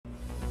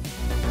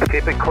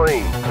Keep it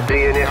clean. The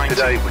DNF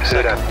today would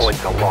hurt our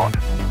points a lot.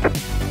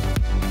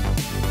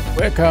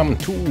 Welcome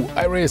to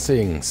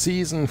iRacing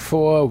Season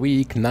 4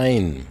 Week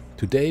 9.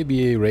 Today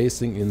we are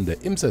racing in the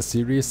IMSA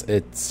series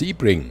at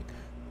Sebring.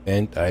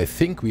 And I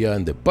think we are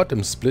in the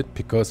bottom split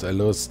because I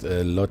lost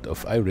a lot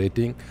of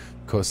iRating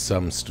because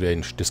some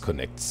strange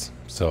disconnects.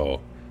 So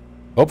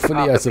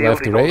hopefully I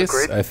survived the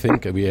race. I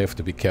think we have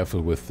to be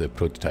careful with the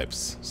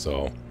prototypes.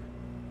 So,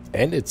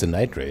 and it's a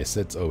night race,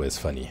 that's always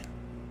funny.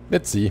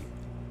 Let's see.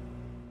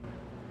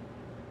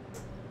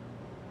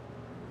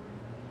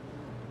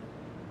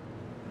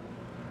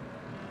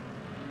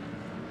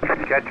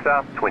 Catch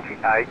up,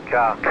 28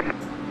 car.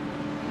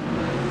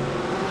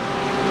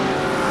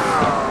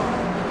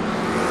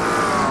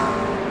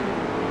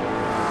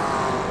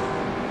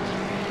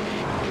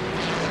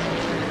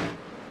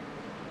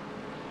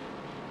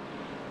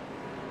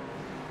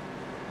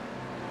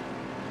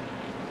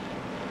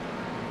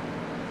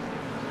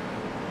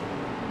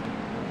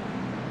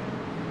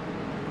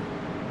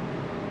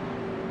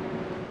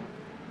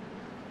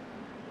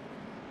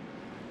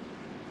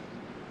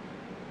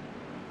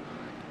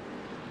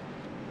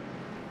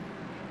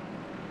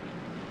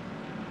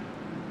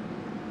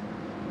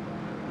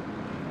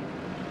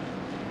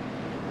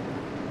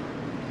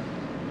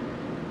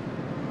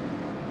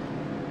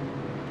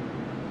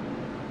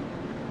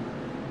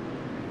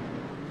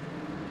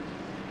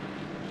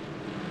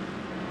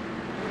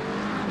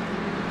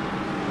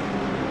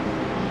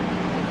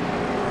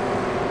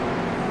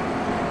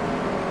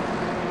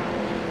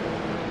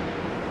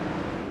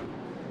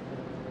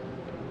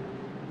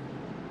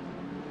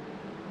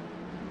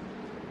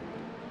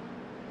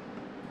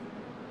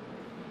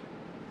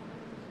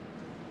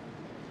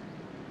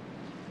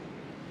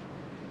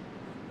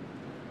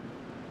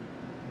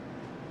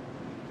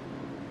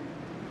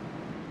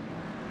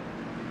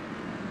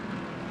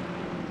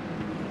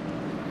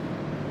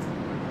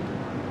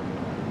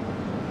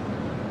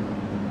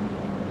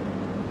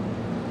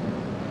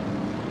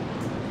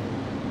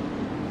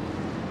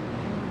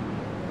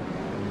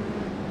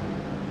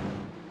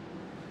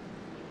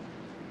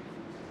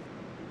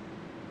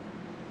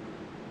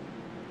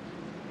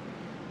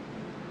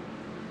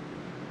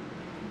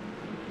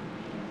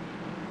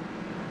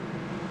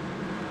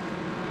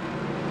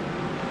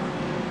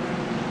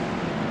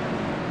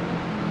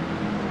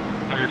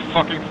 Are you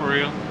fucking for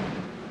real?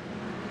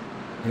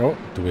 No,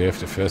 do we have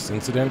the first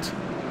incident?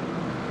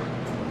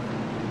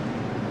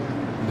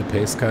 In the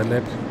pace car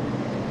lap?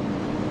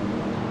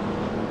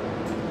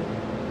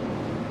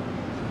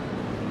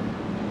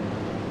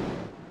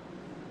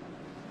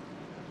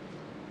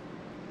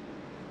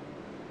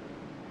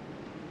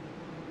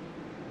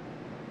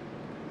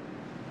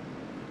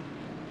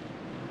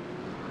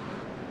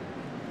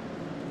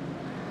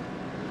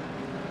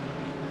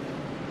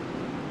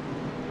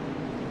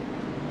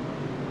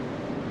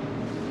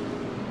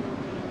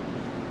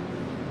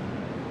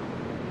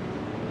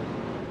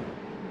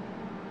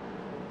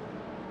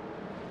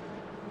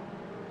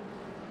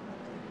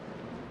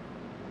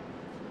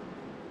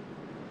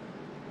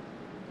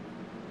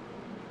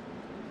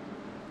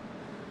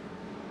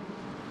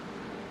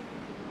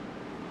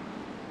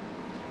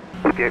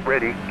 Get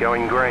ready,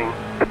 going green.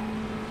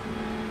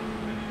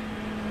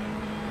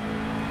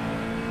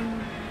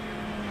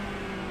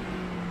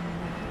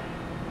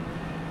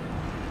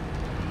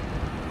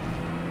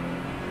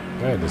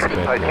 Yeah, there's a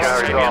bad Pace place.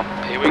 car is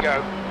off. Here we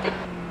go.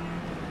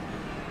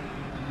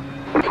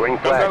 Green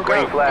flag, go, go.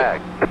 green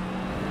flag.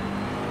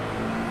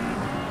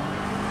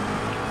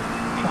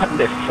 What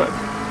the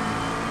fuck?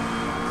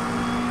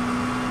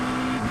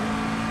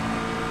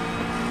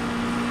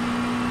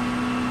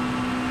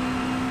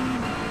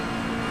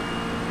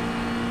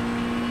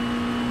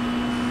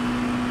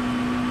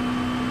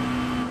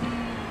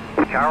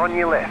 Car on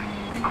your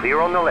left. Clear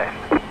on the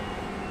left.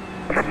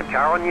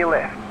 Car on your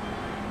left.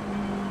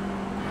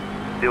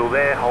 Still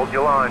there, hold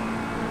your line.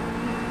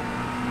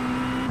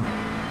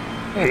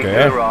 Keep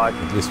Okay, to the right.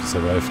 at least we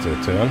survived the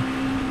turn.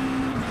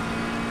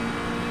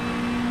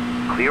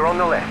 Clear on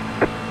the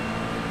left.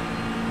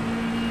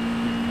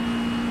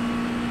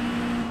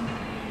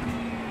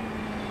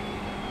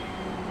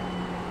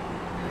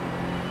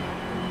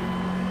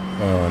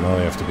 Oh, now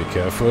you have to be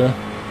careful.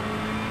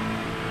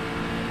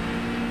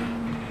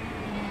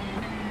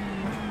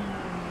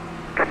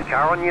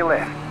 Car on your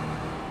left.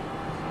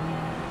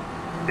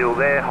 Still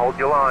there, hold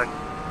your line.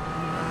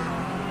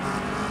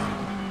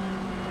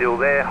 Still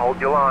there,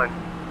 hold your line.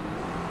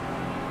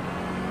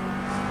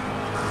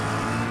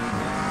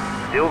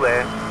 Still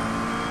there.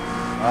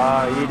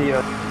 Ah,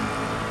 idiot.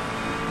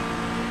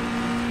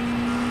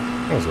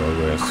 As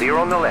always. Clear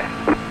on the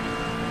left.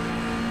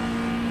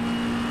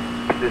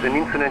 There's an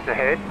incident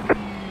ahead.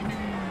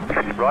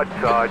 Right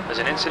side. There's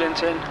an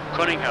incident in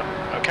Cunningham.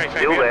 Okay, Fabian.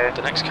 Still there.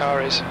 The next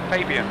car is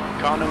Fabian,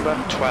 car number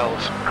 12.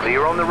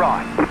 Clear on the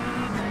right.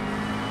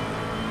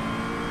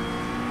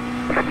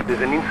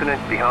 There's an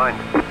incident behind.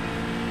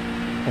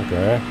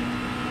 Okay.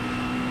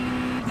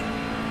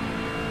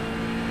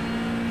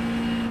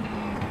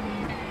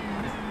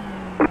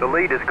 The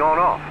leader's gone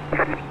off.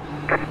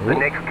 The Ooh.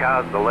 next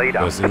car's the leader.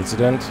 First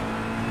incident.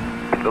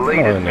 The Oh,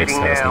 leader's the next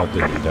pitting guy's now. not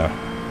the leader.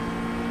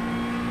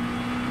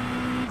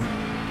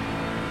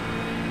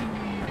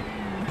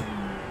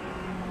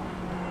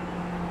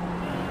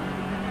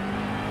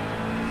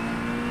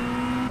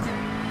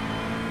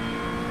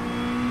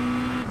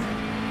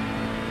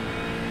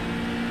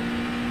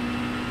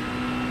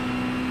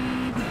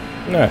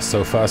 Nah,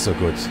 so far so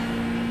good. Use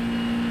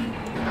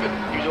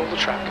all the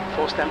track.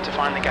 Force them to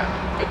find the gap.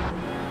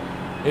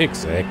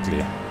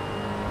 Exactly.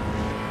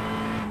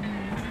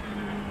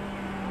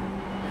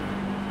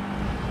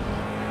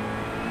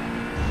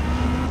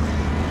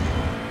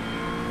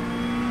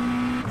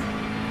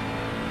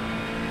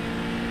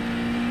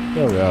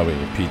 Where are we?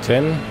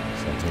 P10?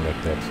 Something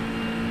like that.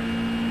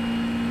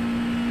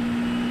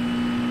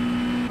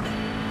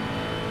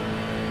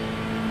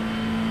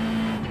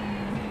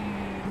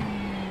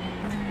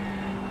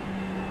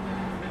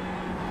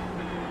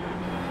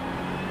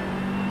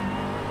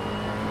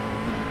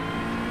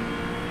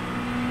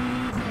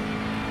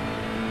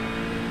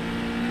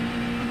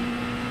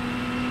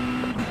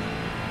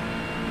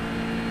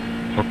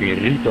 Fucking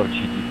retard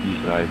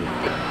GT3 driving.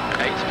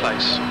 8th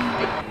place.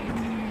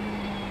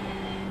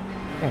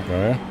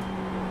 Okay.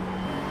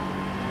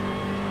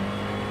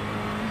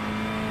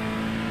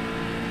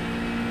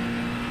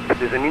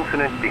 There's an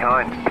incident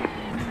behind.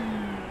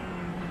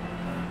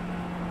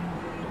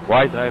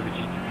 Why drive a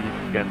GT3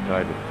 if you can't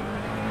drive it?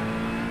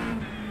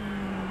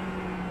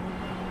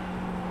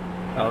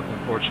 That's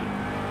unfortunate.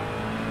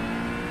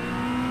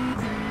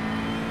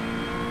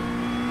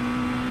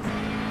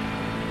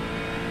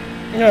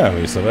 Yeah,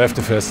 we survived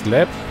the first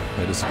lap.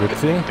 That is a good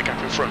thing. The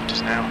gap in front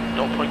is now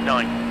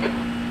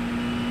 0.9.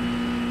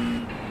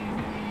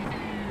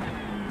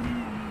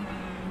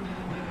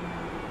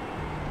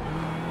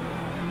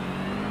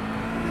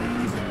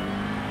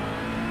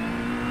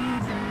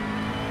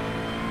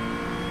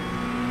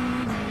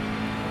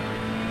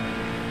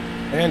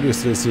 And we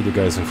still see the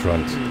guys in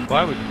front.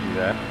 Why would you do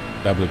that?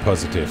 Double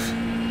positive.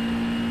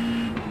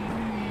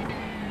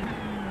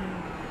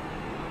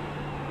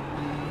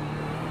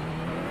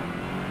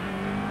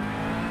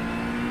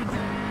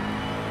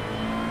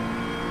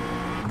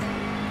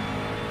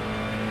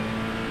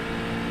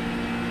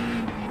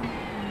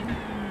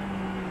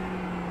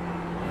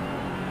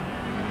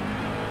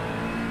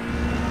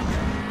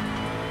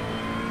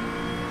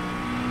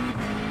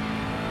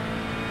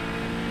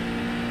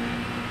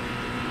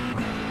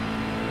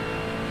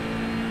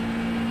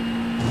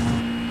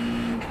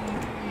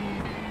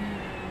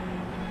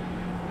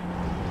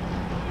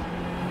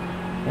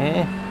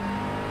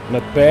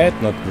 Not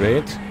bad, not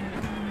great.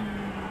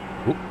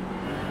 Ooh.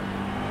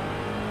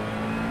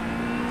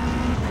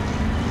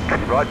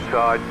 Right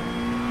side.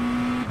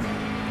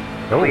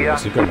 Oh, Clear.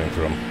 where's he coming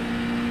from?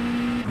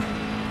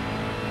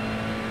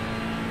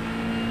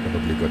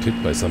 Probably got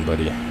hit by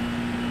somebody.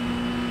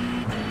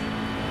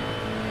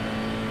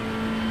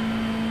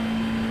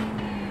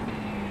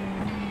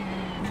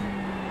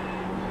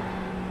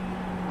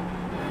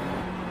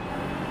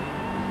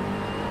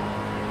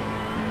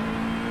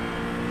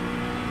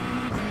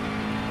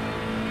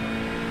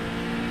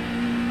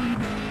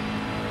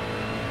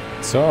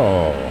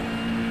 So,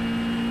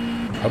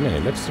 how many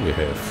laps do we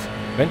have?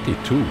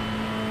 22.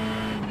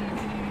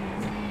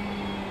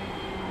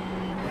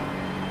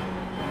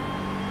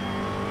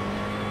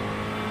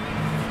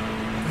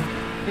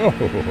 Oh,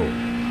 ho, ho,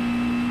 ho.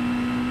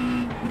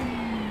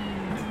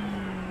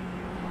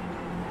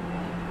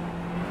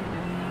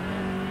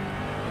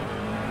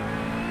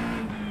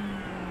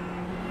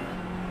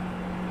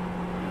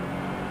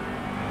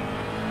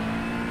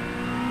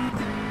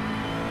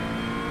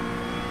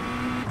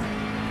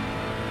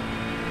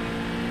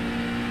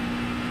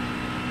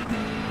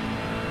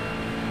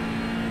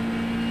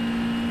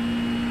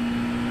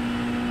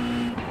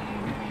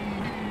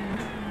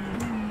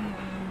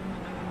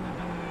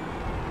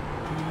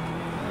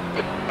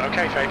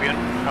 Okay, Fabian,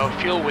 our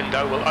fuel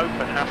window will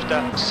open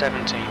after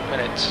 17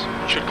 minutes.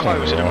 Should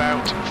close in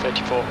about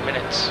 34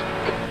 minutes.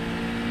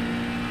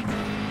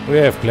 We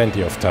have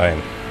plenty of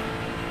time.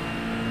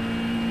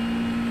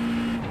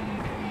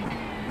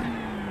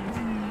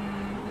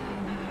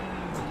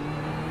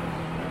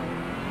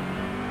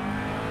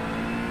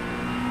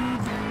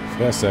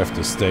 First I have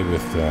to stay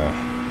with the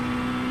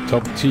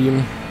top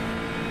team,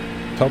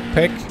 top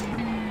pack,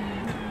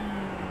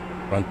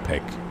 front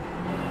pack.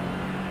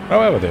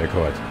 However they're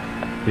called.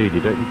 Dude,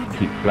 you don't need to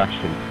keep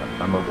flashing.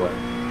 I'm aware.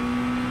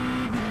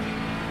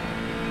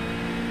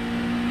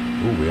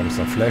 We haben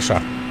some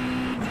Flasher.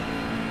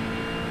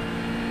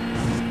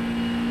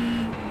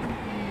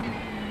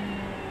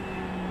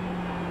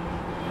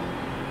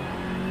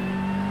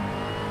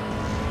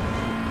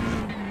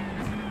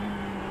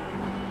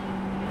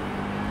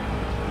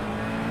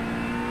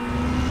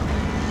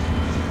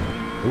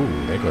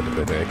 They got a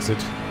better exit.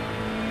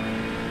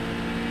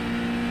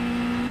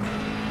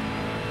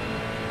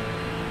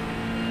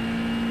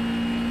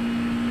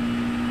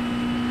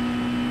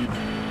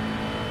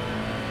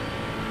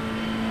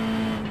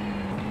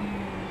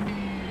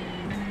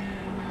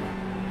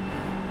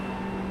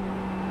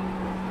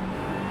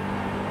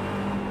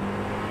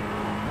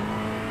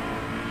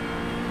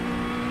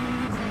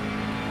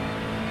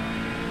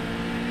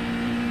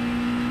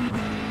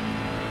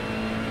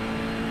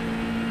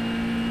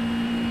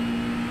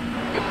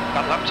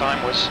 Lap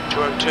time was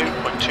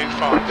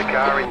 2:02.25. The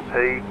car in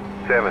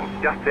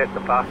P7 just set the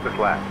fastest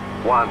lap.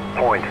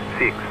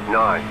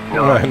 1.699.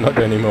 No, not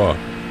anymore.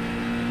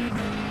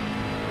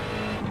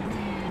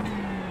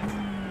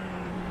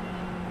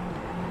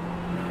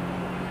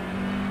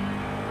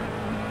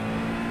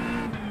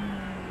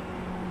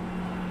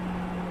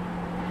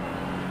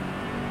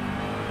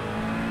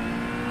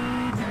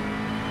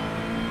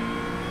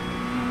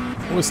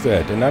 Who's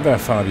that? Another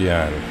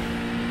Fabian.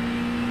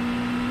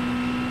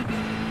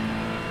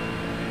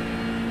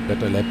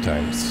 Better lap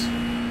times.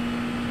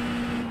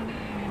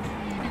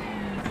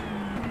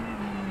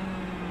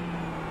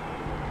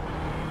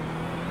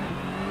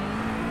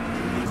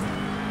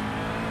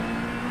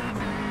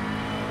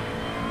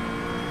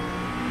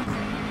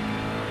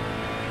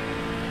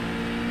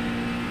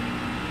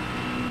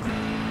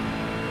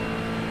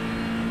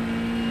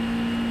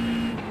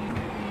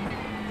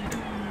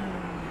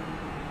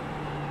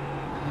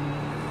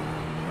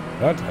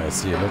 But I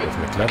see a lot of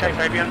McLaren. Okay,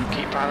 Fabian,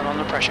 keep piling on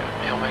the pressure.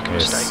 He'll make a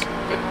mistake.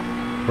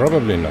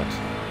 Probably not.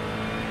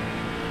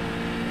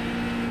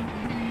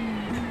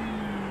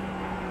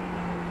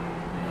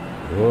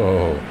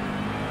 Whoa.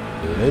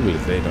 Label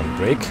they don't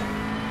brake.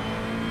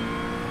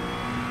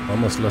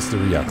 Almost lost the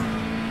rear.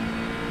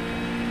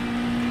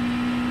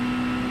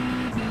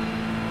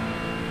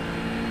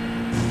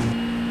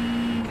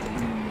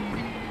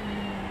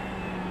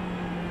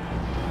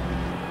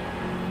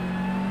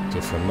 So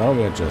for now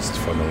we're just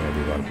following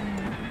everyone.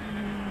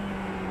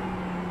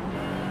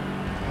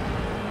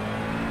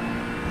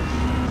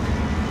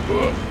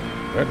 Whoa,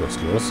 that was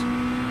close.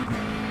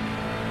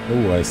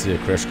 Oh, I see a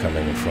crash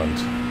coming in front.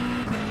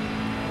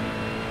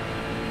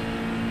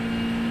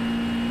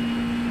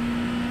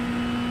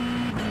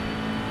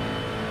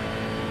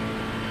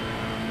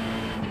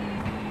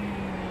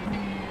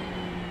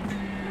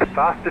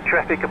 Faster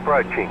traffic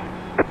approaching.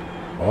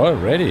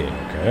 Already,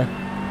 okay.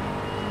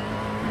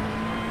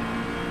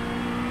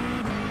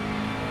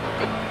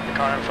 The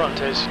car in front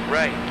is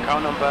Ray,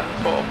 car number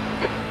 4.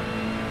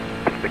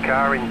 The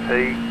car in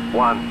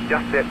P1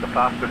 just set the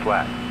fastest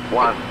lap.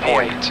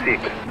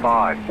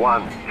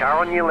 1.651. Car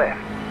on your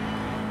left.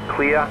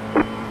 Clear.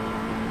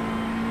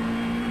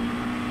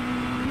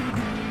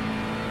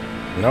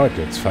 Now it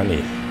gets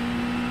funny.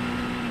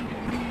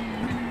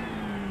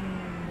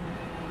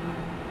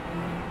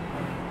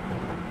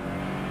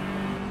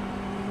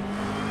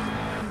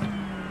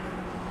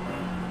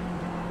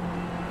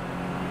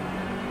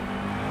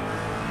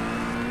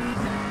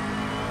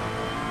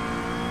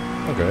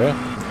 Okay.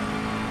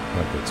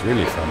 That gets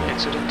really funny.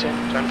 Incident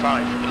in Zone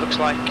 5. It looks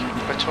like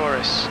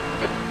Vitoris.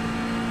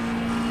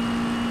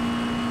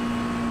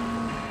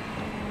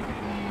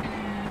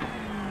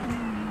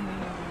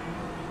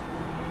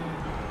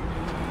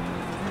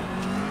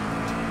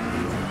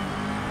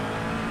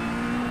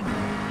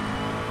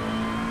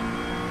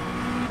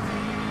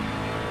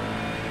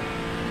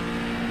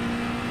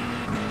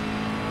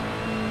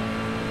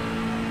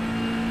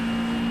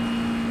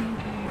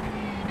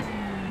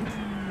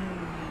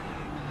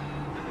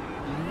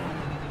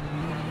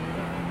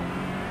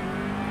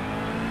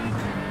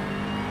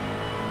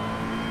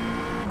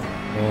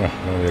 Oh,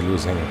 now we're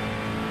losing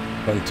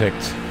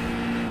contact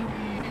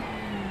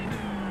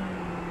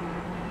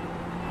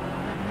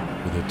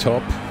with the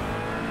top.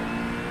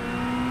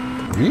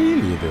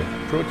 Really? The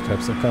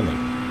prototypes are coming.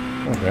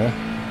 Okay.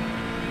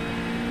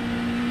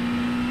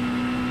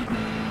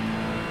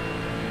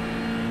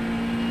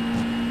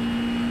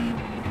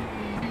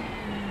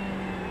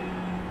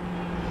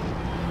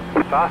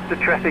 Faster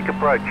traffic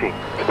approaching.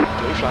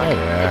 Blue flag. Oh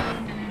yeah.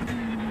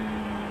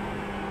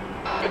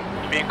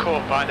 Being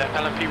caught by the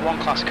LMP1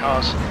 class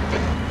cars.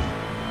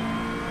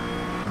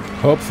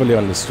 Hopefully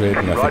on the straight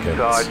nothing Right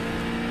happens.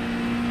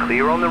 side.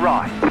 Clear on the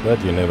right.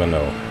 But you never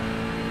know.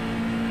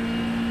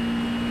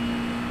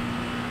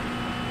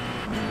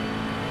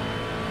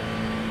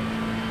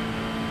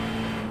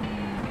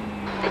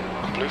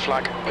 Blue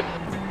flag.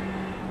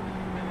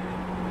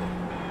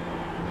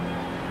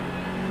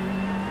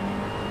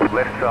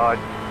 Left side.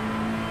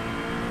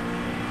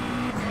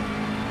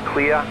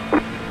 Clear.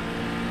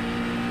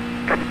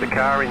 The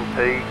car in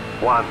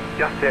P1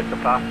 just set the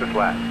fastest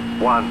lap.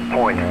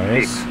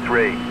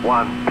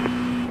 1.631.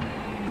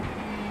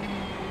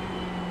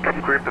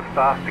 Group of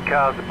faster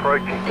cars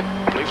approaching.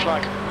 Blue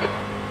flag.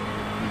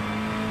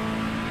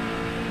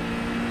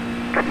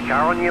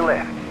 Car on your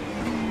left.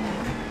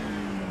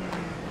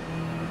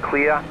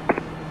 Clear.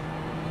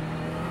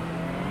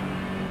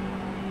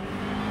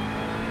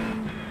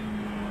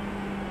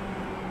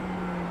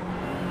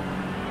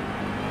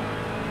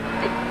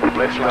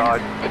 Left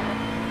side.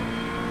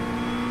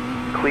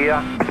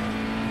 Clear.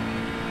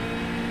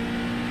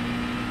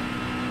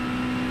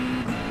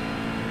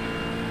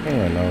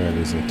 Oh, now we're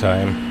losing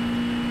time.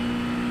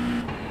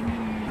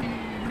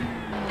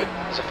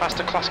 There's a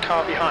faster class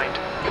car behind.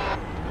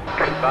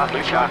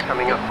 Faster car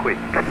coming up quick.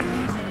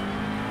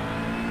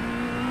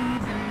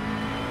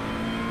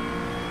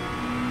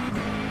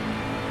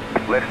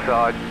 Left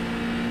side.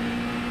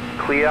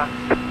 Clear.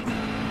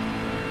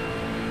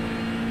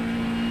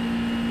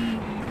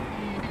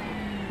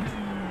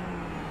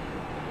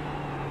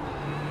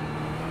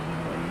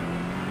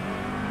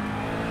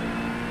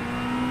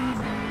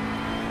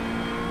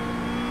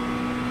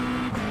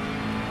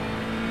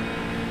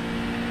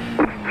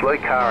 Slow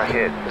car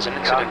ahead. There's an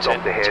Car incident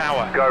stopped in ahead.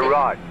 tower. Go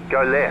right.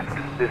 Go left.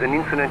 There's an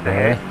incident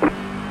ahead.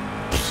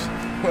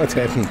 What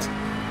happened?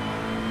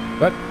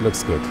 But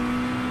looks good.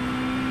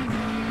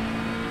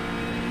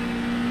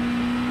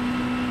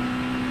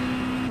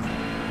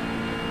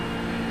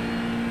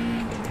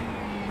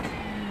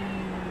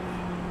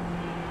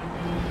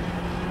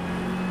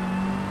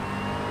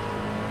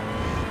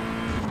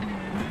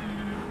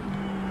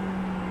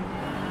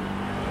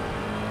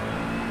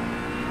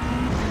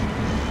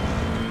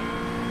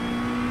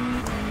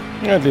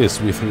 At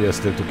least we three are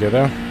still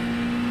together.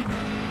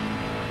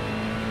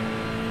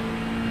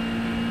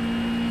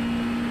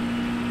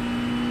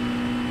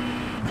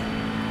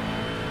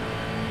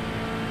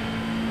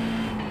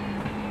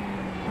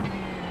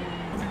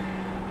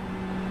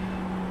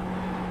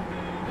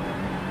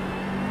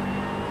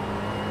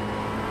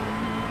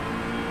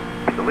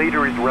 The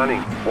leader is running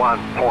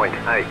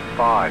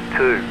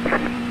 1.852.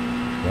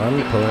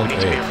 1.8. Need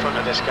to be in front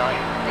of this guy.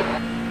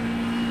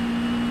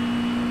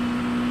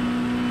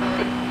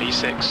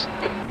 P6.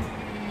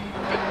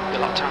 The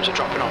lap times are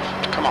dropping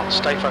off. Come on,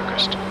 stay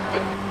focused.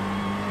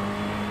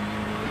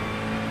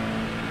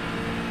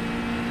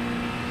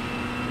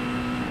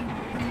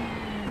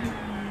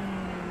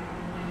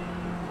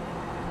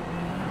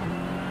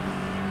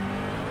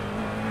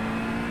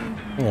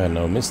 Yeah,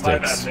 no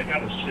mistakes.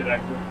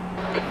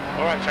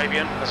 Alright,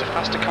 Fabian, there's a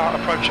faster car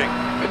approaching.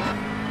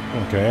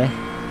 Okay.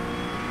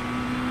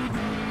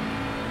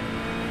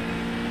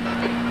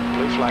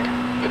 Blue flag.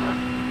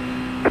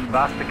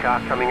 Faster car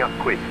coming up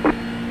quick.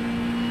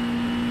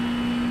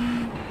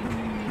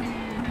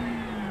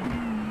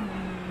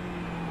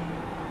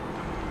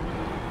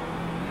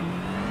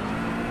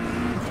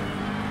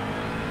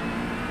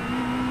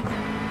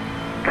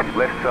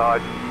 Left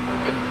side.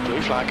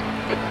 Blue flag.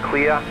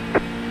 Clear.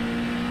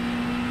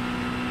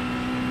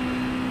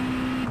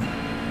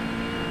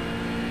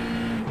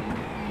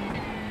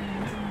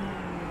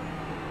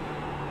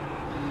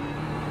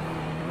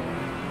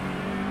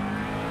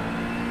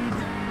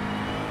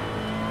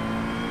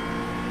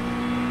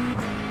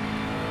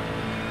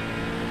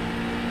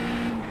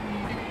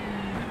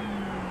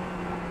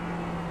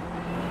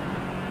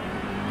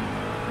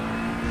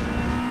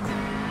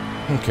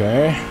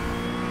 Okay.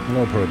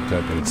 No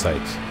prototype in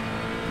sight.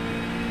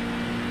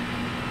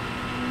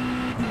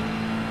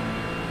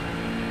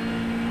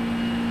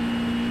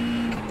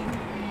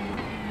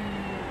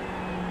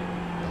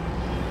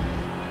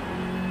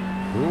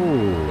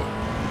 Ooh.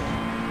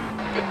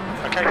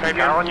 Okay, Fabian,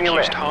 Car on you've your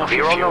used left. half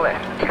Clear your on the fuel.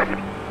 left.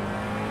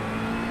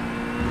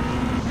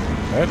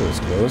 That was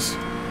close.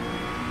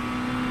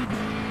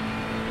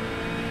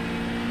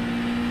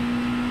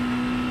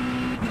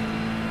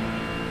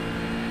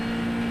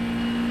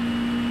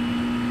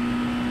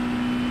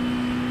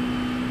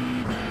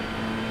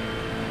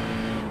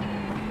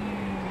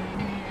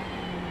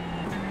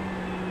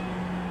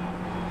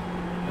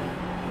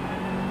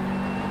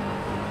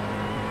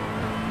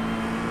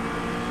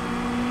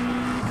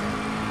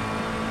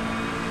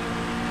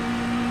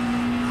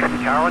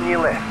 Car on your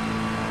left.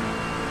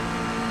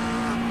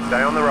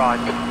 Stay on the right.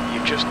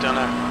 You've just done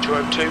a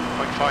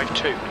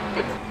 202.52.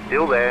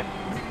 Still there.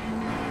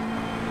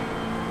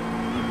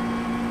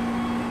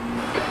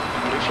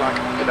 Blue flag.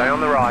 Stay on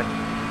the right.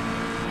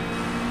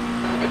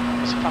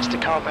 There's a faster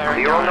car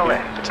bearing Clear on down. the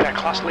left. It's their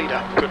class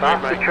leader. Good move,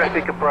 Faster mate.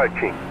 traffic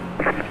approaching.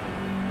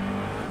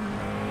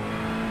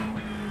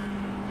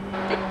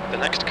 The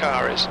next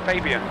car is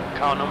Fabian,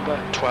 car number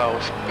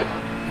 12.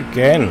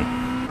 Again.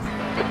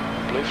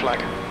 Blue flag.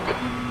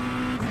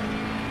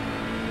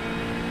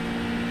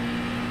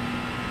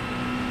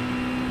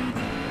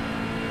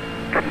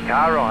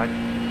 Car right.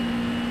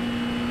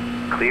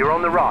 Clear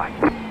on the right.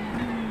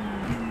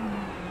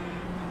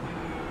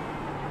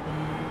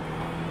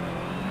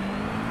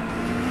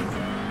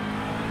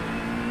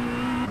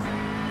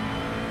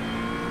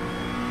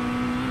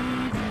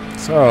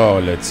 So,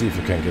 let's see if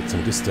we can get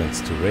some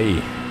distance to Ray.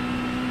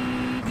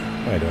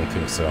 I don't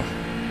think so.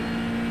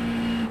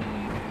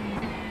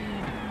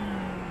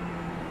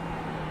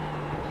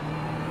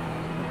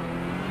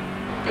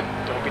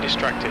 Don't be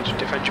distracted.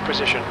 Defend your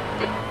position.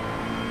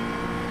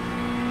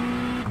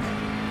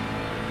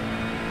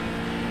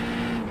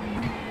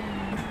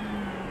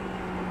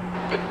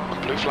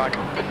 Blue flag.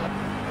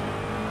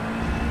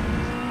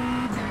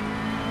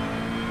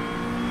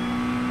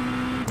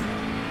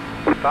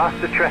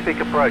 Faster traffic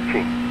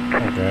approaching.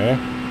 Okay.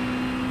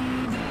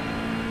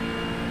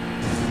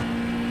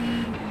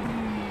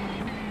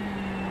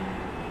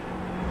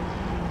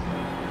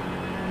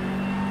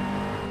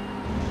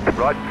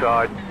 Right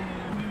side.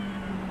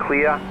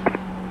 Clear.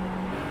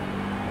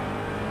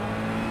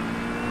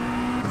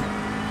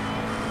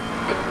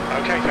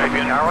 Okay,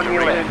 Fabian. Car on you're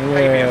your reading. left.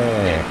 Fabian.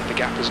 Yeah. The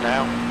gap is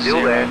now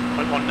Still there.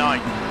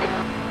 0.19.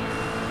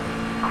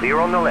 Clear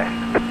on the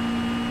left.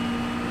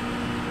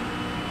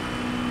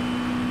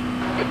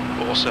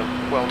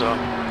 Awesome. Well done.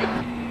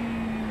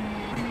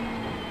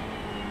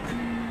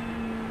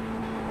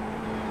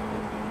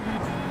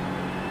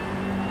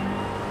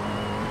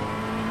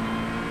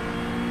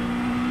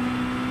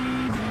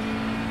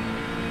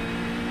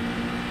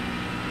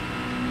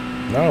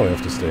 Now we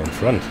have to stay in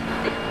front.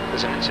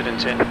 There's an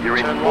incident in You're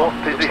in turn fourth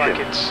 1. Looks like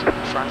position.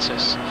 it's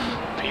Francis,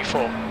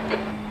 P4.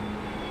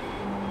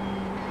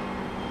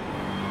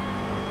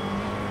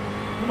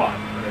 Come on.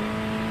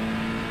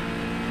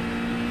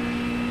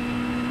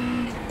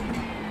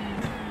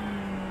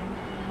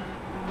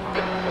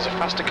 There's a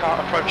faster car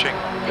approaching.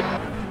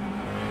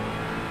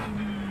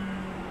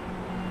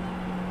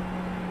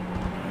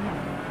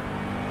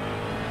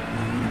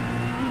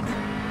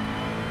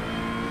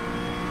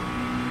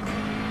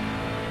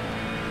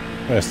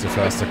 Where's the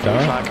faster Blue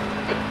car? flag.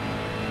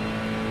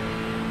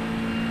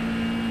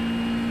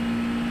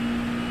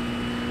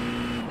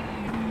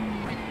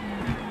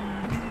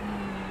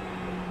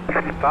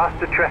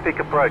 Faster traffic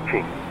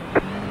approaching.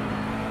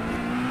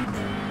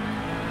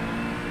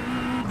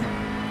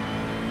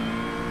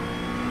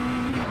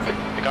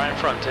 The guy in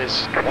front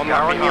is one Car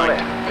lap on your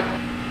behind.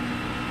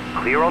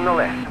 left. Clear on the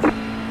left.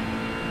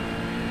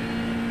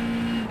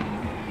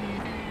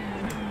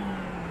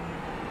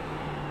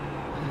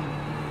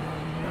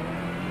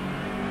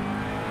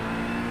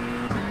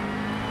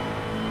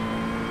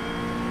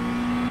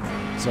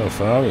 So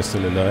far, we're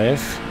still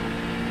alive.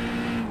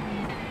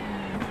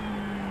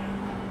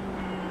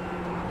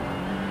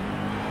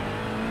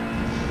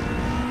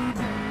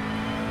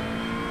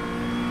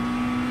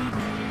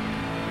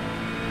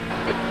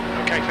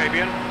 Okay,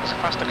 Fabian, there's a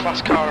faster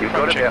class car You've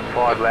got approaching.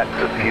 about 5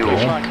 laps of fuel. Blue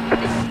Okay. flag.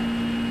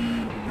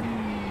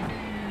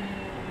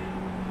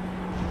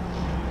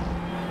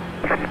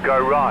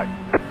 Go right.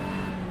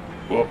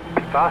 Whoa.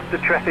 Faster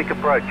traffic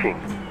approaching.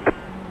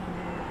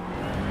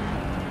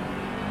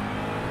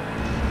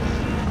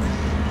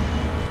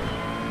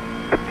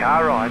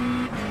 Car right.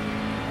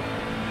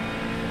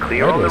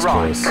 Clear That on the was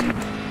right. close.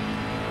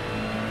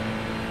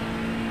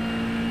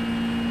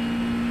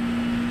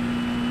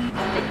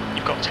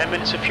 You've got 10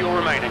 minutes of fuel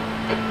remaining.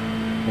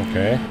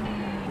 Okay.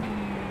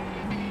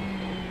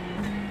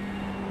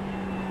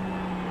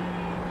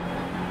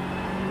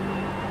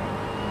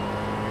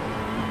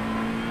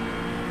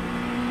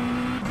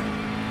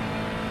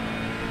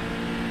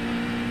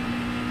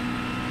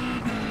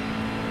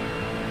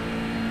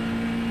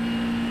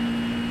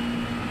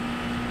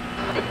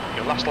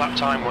 Your last lap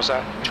time was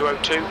at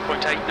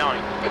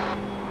 2:02.89.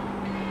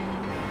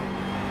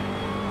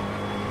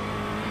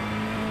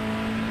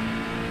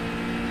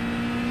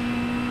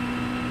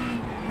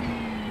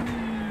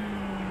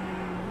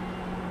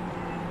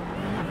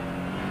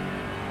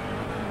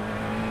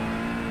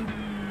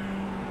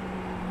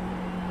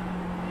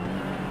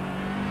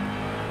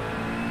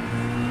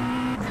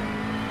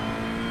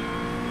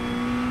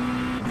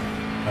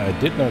 I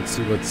did not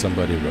see what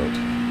somebody wrote.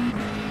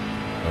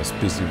 I was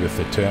busy with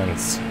the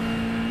turns.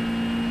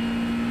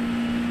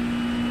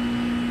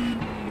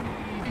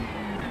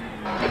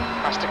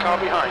 Faster car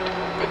behind.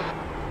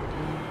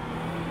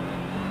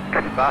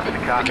 Faster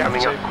car The gap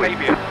coming to up quick.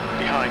 Fabian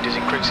behind is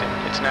increasing.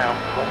 It's now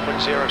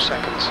 1.0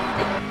 seconds.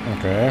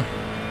 Okay.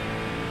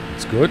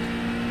 It's good.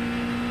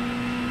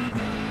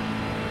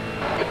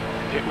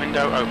 Pit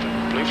window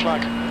open. Blue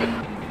flag.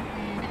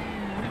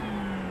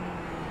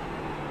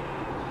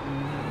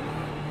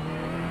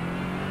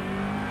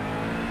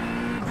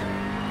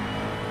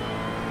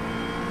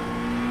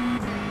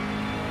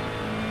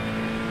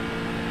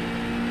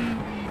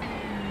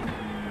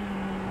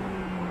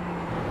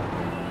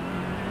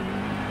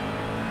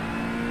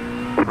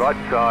 Right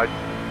side.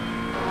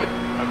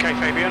 Okay,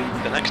 Fabian.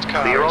 The next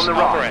car Clear is on the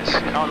right.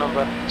 Alvarez, car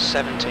number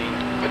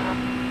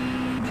 17.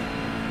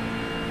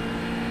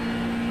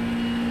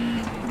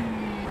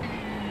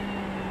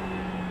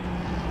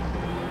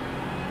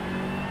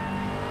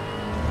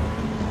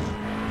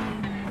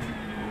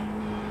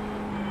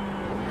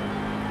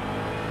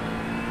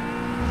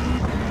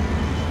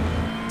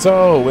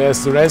 So,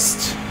 where's the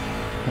rest?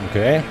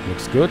 Okay,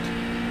 looks good.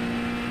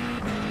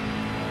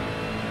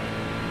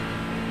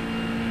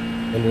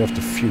 Then we have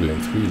to fuel in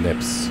 3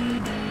 laps.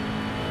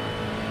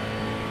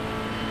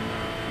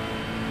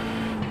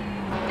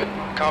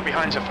 Car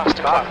behind's a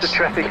faster Faster class.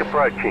 traffic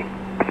approaching.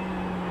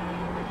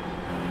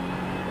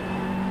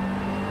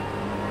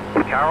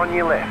 Car on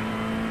your left.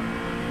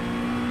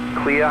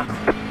 Clear.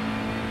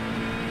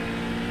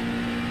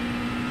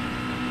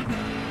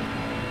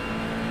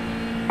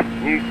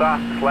 New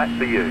fastest lap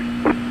for you.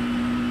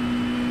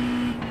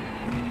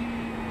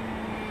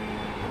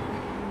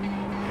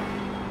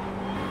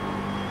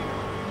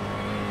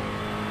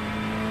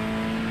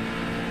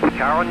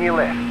 Car on your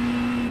left.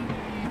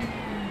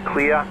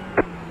 Clear.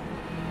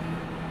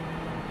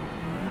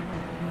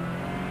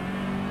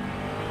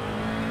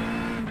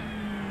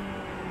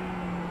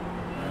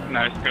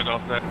 Nice cut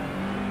off there.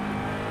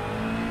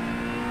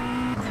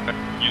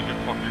 Use your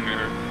fucking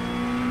mirror.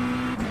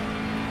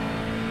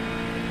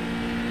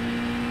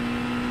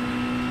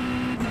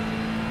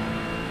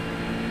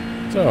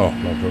 So,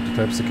 no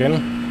prototypes again.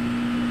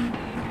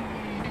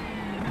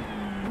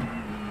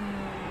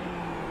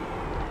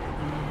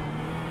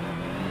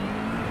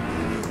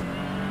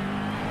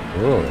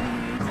 Oh.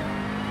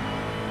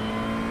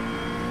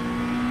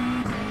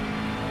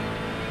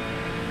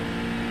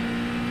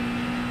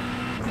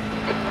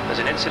 There's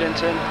an incident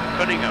in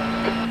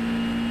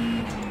Cunningham.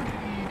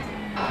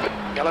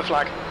 Yellow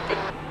flag.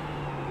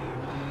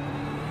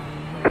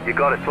 You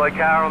got a slow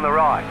car on the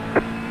right.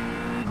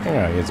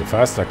 Yeah, here's a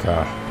faster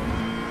car.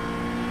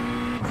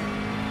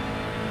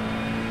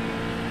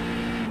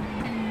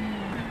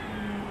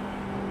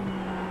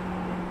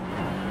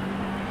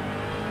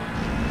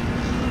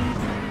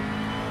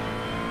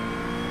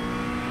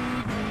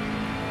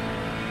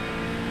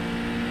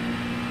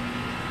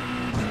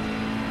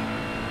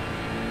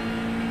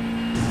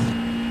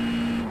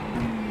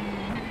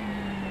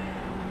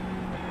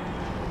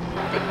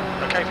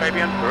 Okay,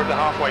 Fabian, we're at the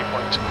halfway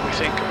point. We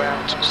think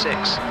about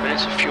 6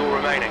 minutes of fuel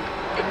remaining.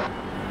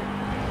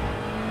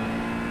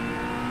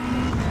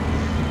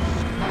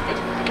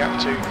 The gap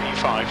to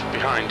P5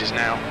 behind is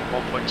now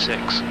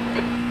 1.6.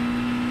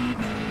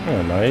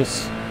 Oh,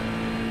 nice.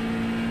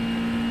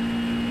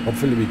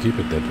 Hopefully we keep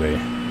it that way.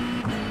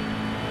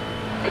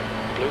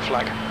 Blue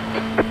flag.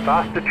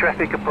 Faster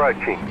traffic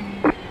approaching.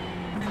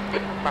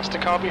 Faster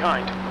car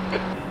behind.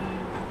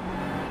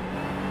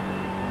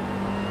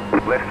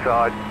 Left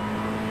side.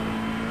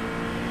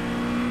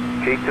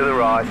 Keep to the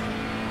right.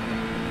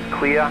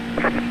 Clear.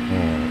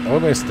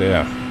 Always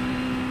there.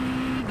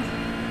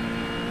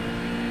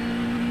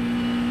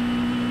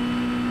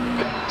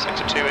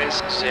 Sector 2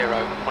 is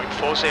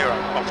 0.40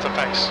 off the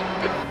pace.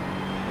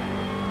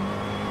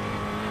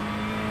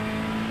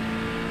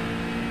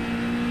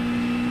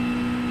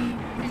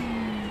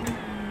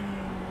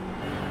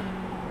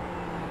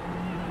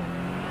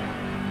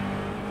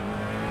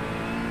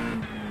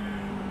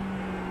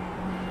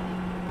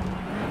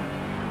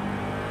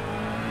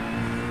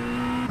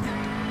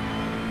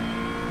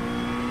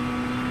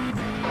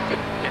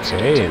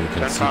 Okay, we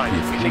can Turn see 5. We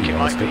think it P3.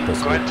 might be That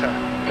was good. Guenta.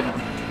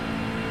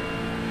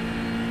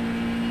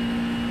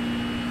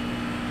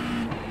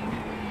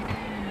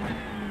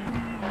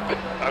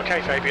 Okay,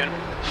 Fabian.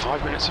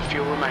 5 minutes of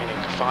fuel remaining.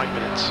 5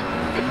 minutes.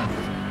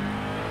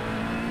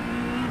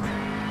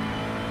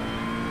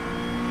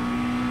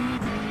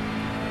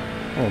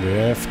 Oh, we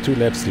have 2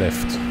 laps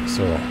left.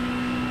 So,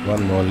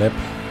 1 more lap.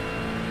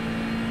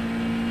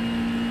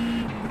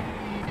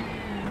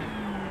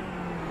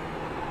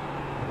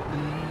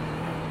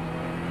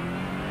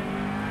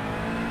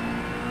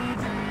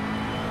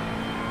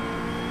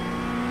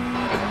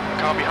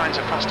 Car behind's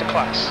a faster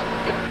class.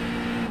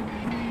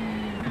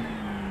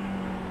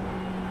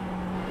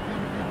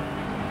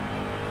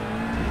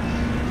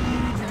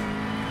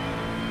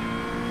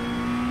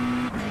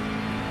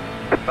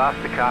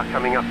 Faster car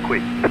coming up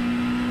quick.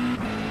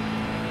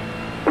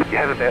 You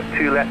have about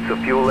 2 laps of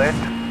fuel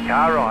left.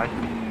 Car right.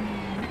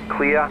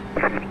 Clear.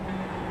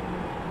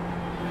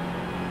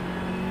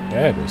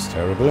 Yeah, it was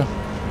terrible.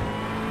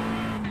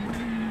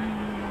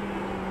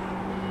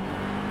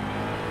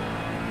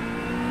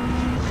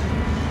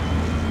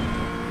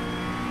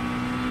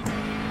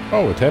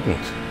 Oh, it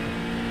happened.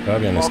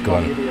 Fabian is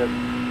gone.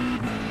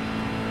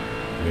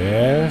 We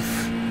have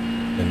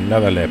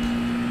another lap.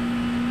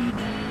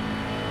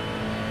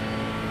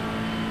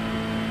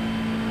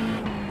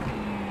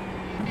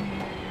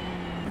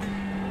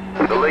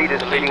 The lead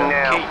is leading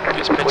now.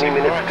 Is 20 pitting.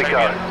 minutes Right, to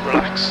Fabian. go.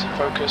 Relax,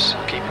 focus,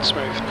 keep it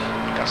smooth.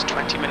 That's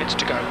 20 minutes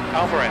to go.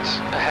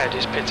 Alvarez ahead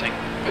is pitting.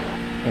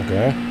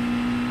 Okay.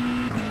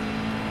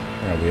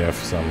 Yeah, we have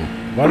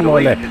one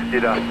more lap.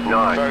 Did a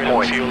Very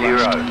little fuel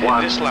left.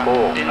 In this lap,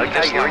 9.014. in this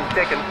Okay, you're in lap,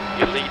 second.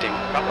 you're leading.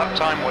 That lap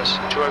time was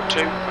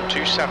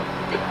 2:02.27.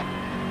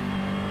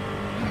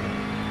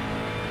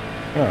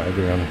 Ah,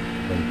 everyone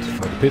went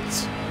for the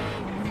pits.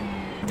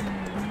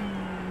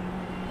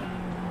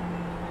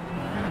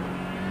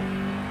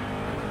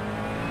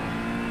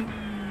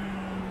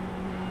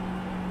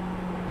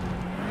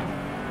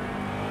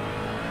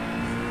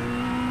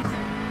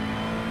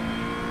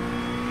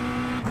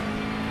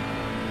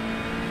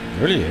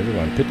 Really,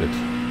 everyone pitted.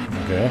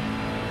 Okay.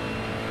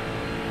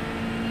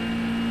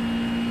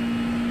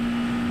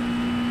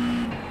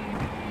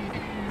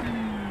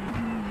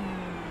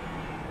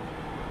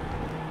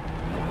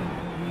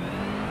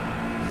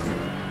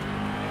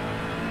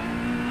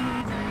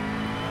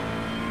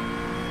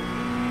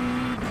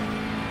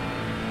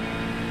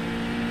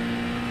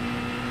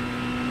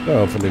 So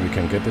hopefully we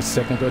can get a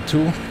second or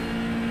two.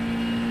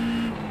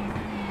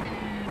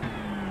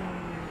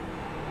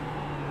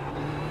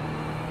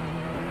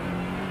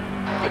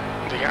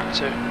 The gap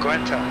to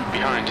Guenta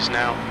behind is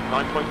now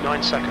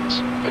 9.9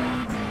 seconds.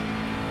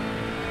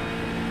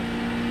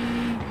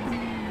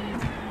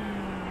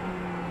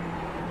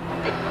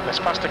 As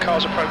faster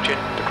cars approaching,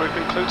 the group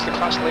includes the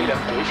class leader,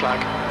 blue flag.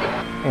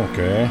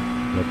 Okay,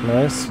 not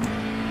nice.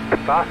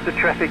 Faster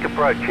traffic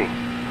approaching.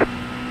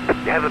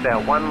 You have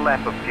about 1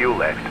 lap of fuel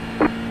left.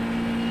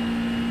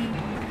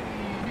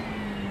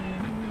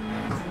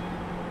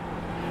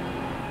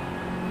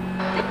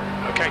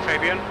 Okay,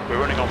 Fabian, we're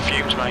running on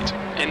fumes, mate.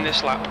 In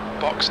this lap,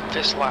 box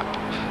this lap.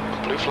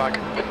 Blue flag.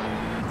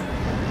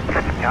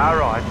 Car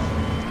right.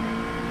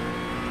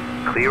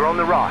 Clear on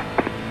the right.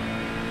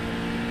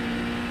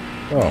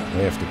 Oh,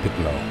 we have to pit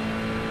now.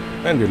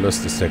 And we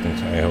lost a second.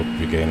 I hope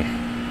we gain.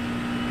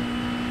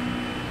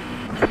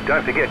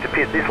 Don't forget to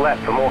pit this lap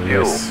for more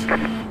fuel. Yes.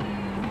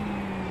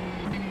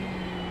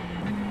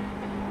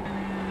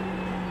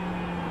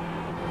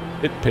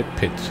 Pit, pit,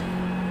 pit.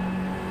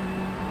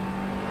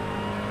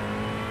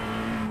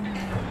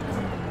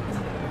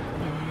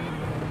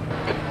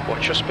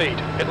 Watch your speed.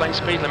 Pit lane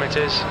speed limit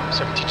is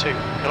 72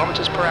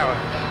 kilometers per hour.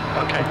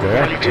 Okay, Okay,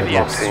 ready to the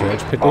that's end.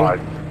 strange pitting. 5,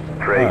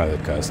 3, Ah, the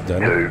car's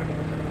done. 2,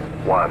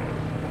 1.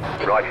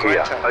 Right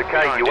here. Correct.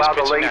 Okay, Behind you is are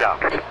the pitting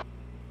leader.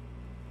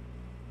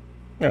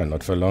 Yeah,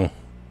 not for long.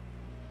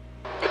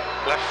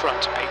 Left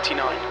front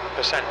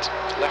 89%.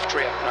 Left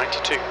rear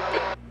 92.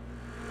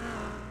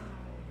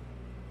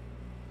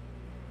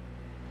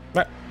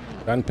 Ah,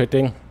 done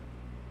pitting.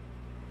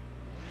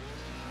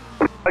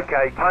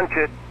 Okay, punch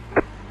it.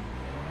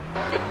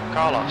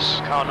 Carlos,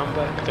 car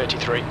number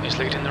 33, is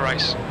leading the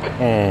race.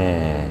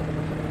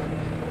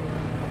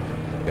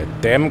 The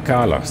damn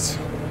Carlos.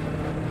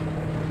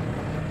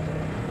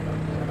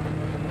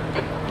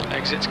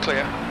 Exit's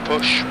clear.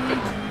 Push.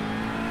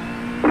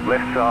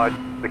 Left side.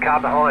 The car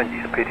behind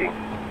is pitting.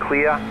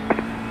 Clear.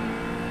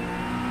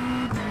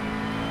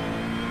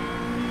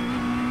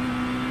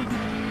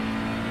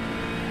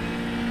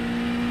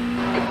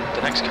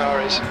 The next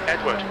car is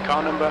Edward,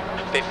 car number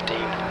 15.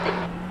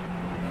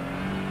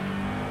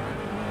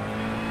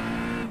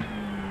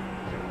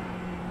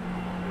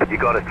 You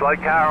got a slow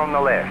car on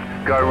the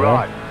left. Go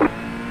right.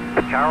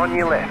 Car on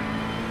your left.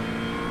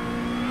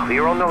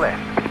 Clear on the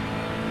left.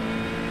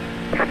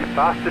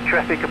 Faster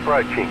traffic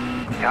approaching.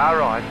 Car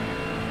right.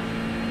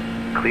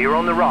 Clear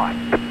on the right.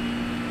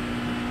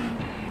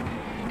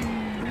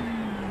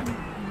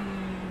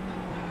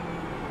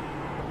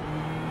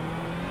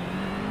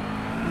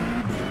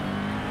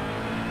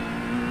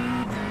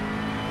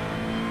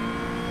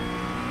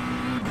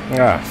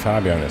 Ah,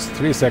 Fabian is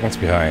 3 seconds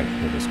behind.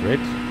 That is great.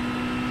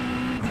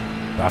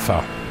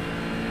 Buffer.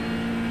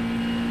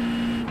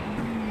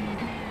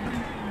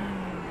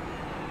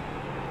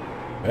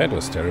 That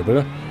was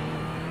terrible.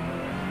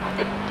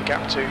 The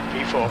gap to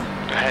P4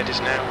 ahead is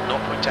now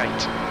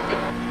 0.8.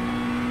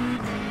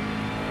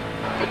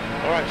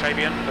 Alright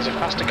Fabian, there's a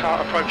faster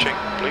car approaching.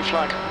 Blue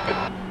flag.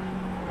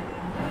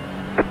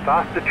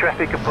 Faster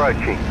traffic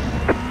approaching.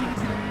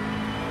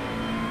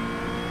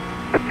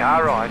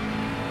 Car right.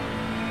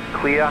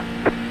 Clear.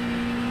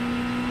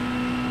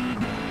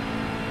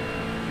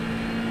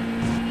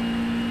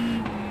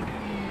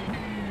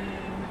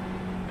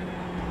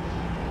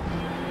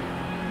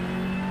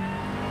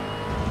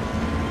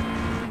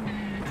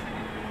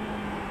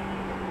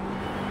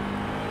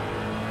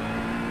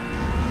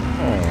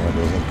 That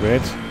wasn't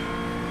great.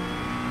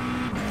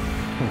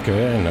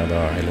 Okay,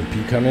 another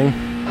LMP coming.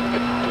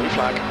 Blue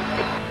flag.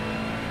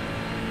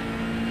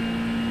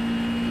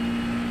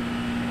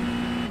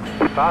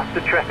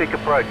 Faster traffic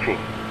approaching.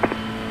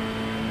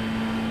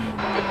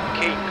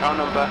 Key, car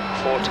number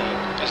 14,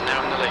 is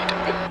now in the lead.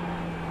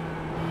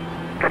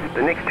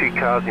 The next two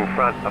cars in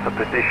front are for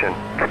position.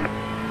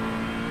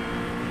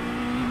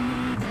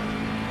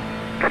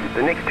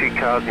 The next two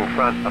cars in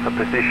front are for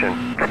position.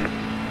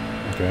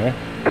 Okay.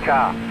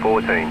 Car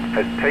 14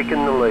 has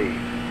taken the lead.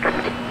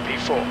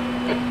 P4.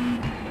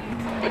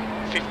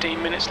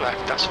 15 minutes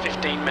left, that's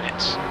 15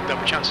 minutes.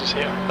 Double chances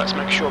here, let's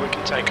make sure we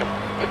can take them.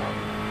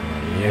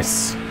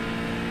 Yes.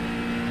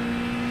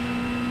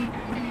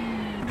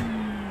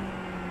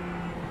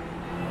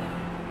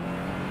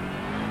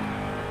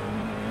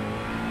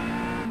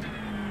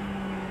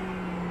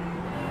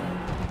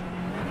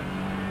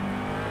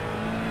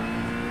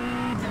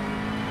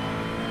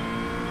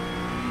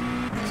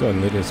 So,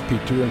 and it is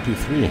P2 and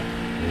P3.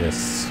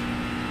 Yes.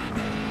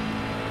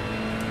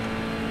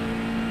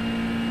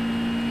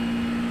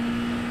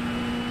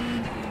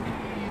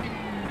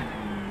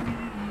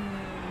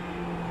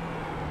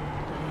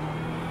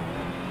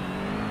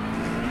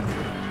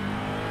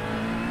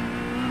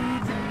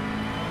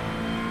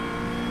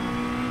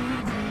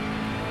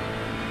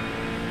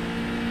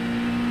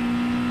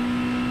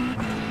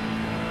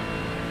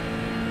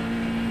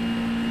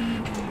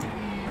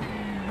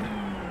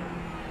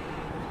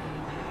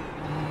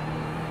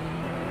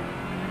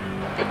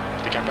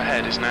 The gap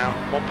ahead is now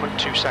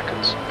 1.2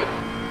 seconds.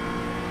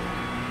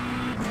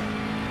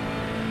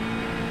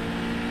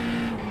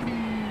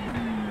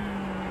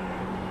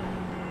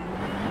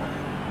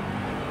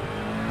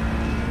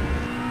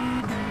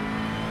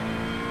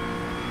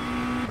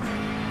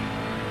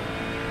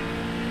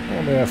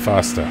 Oh, they are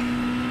faster.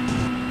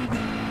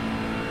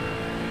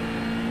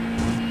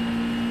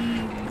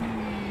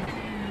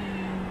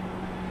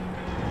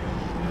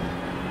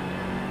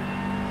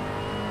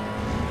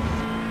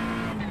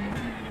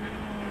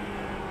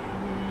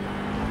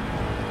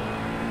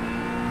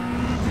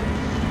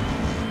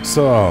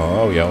 So,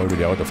 oh, we are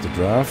already out of the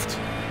draft.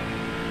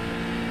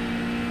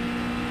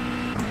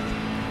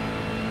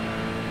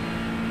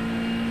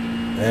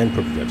 And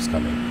prototypes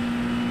coming.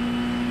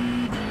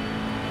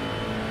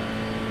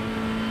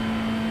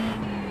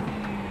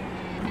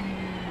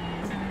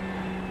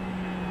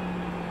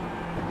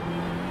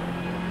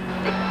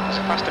 There's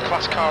a faster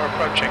class car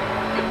approaching.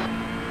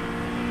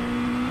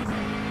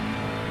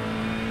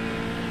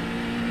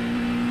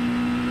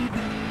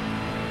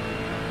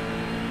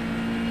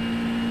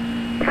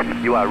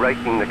 You are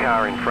racing the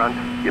car in front.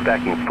 You're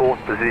back in fourth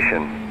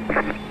position.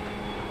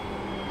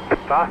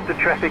 Faster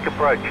traffic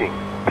approaching.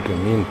 What do you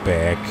mean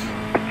back?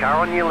 Car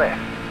on your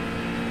left.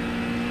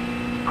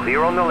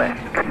 Clear on the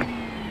left.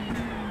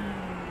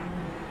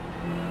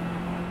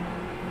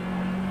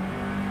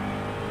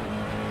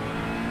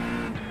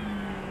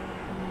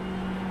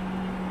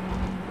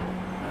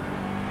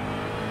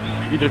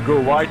 Either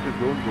go wide or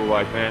don't go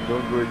wide, man.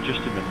 Don't go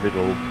just in the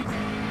middle.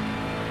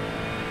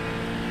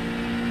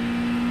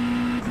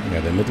 Yeah,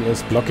 the middle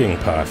is blocking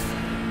path.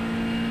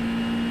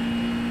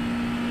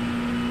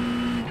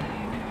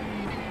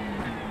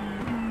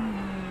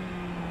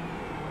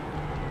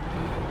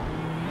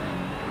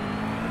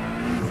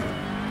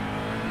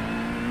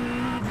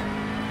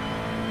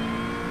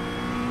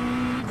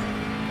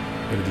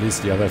 But at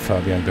least the other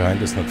Fabian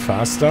behind is not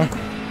faster.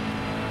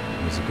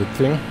 That's a good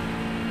thing.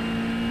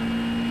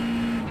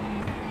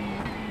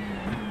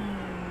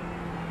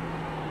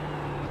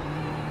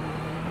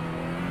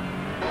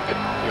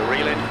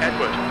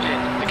 Edward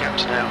in the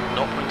gap's now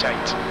 0.8.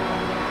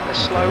 They're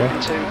slow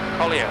into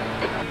Collier.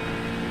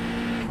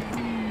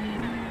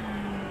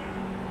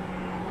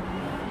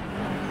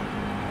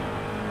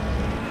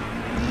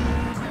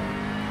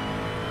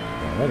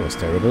 Oh, that was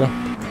terrible.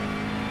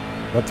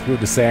 Not through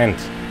the sand.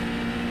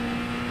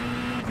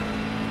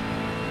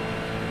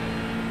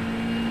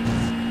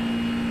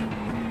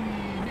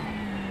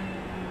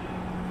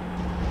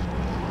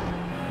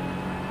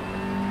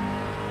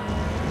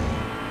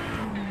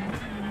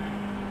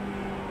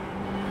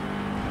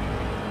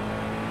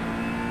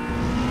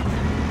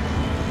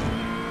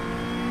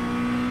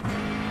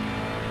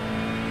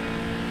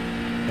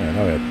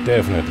 Now we're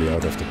definitely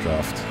out of the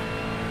draft.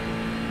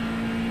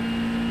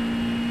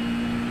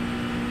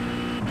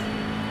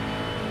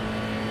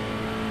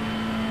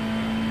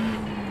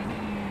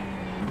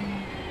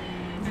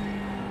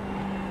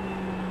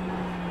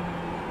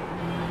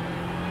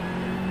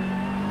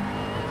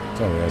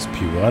 So there's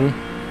P1.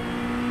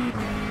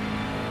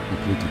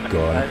 Completely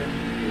gone.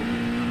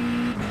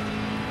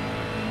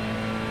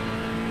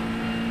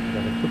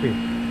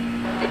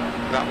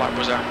 That lap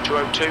was at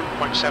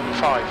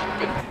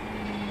 2:02.75.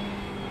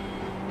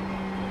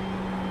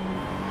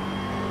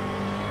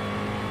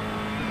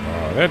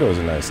 Oh, that was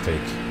a nice take.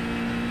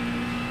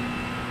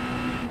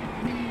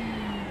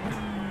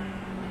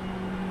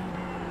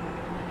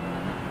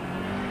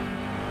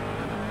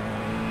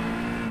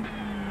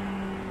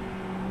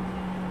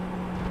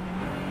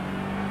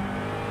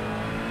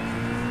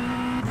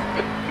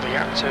 The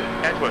gap to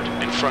Edward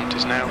in front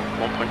is now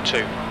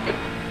 1.2.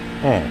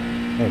 Oh,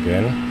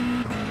 again.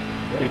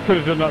 You could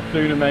have done that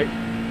sooner, mate.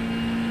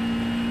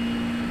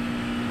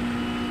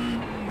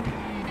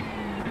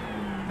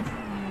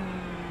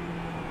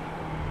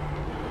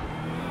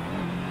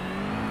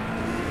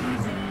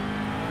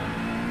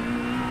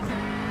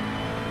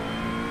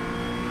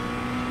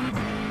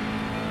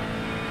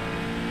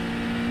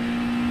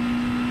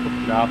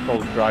 The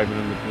asshole's driving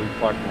in the blue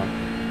flag, man.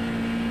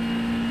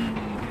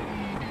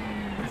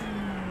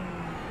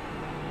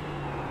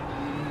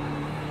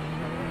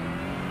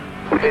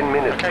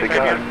 Okay, to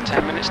go.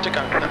 10 minutes to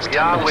go. That's 10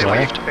 Yeah, minutes where we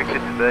left. expect it to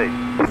be.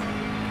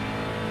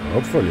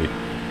 Hopefully.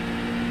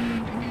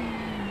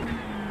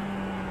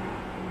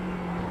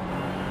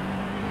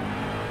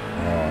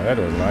 Oh, that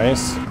was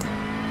nice.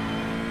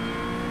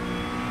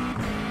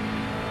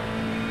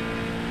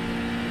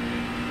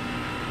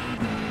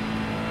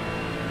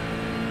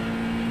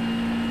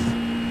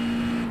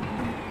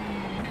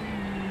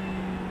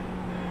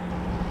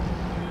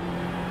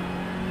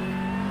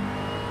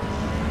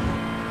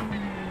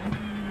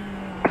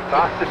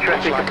 Faster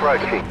traffic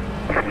approaching.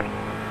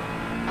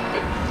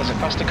 There's a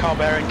faster car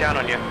bearing down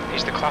on you.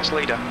 He's the class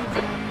leader.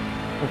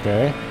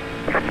 Okay.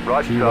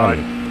 Right P1. side.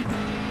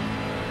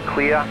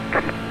 Clear.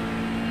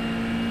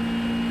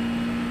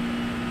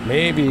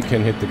 Maybe he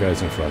can hit the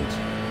guys in front.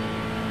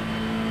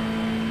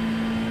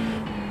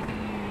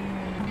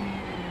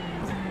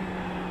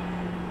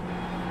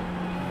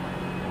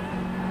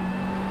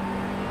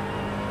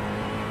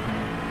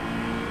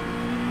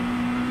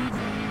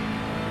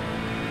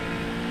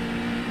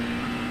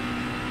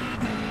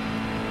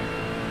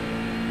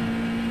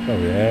 Oh,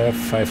 we have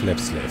 5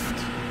 laps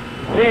left.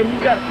 Man, you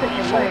gotta pick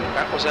your lane.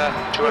 That was a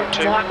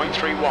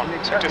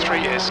 2:02.31. Sector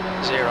 3 is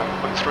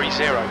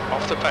 0.30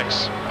 off the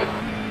pace.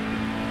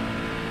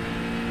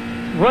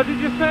 What did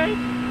you say?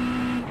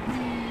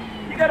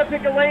 You gotta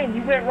pick a lane.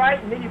 You went right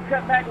and then you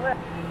cut back left.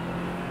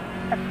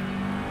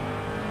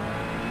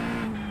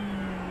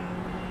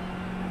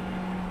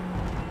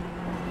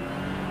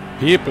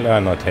 People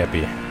are not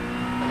happy.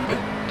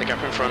 The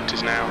gap in front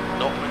is now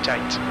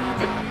 0.8.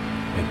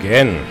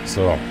 Again,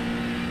 so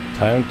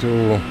time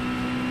to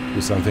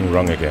do something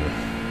wrong again.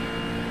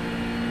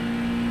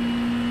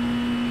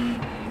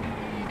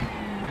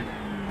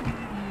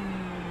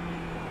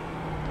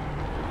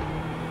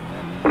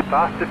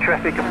 Faster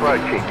traffic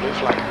approaching. Blue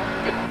flag.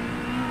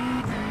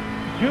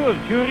 Jules,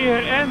 you're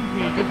here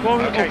empty. You're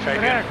going Okay, off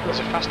Fabian. track There's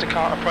a faster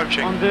car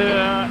approaching. on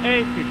the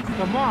apex.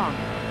 Come on.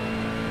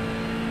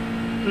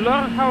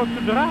 Learn how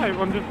to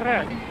drive on the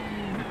track.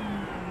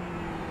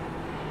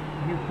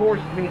 you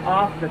forced me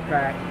off the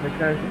track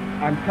because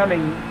I'm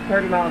coming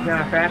 30 miles an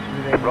hour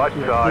faster than Right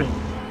you side.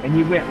 and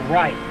you went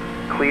right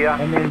Clear.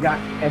 and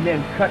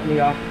then cut me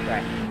off the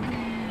track.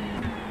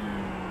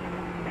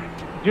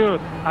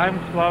 Dude, I'm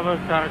slower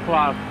car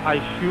class. I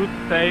should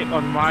stay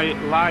on my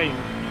line.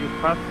 You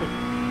faster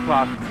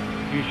class.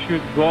 You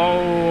should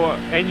go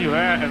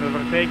anywhere and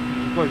overtake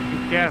me because you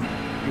can.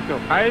 You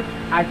have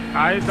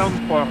high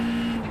downforce.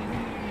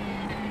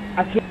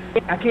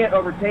 I can't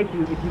overtake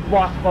you if you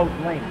block both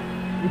lanes.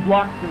 You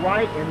block the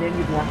right and then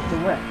you block the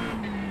left.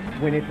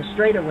 When it's a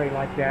straightaway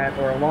like that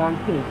or a long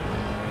peak,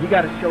 you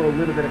got to show a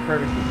little bit of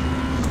courtesy.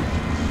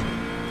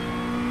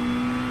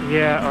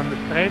 Yeah, on the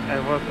straight I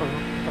was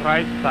on the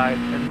right side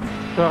and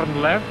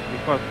turn left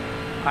because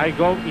I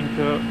go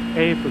into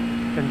apex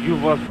and you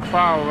was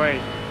far away.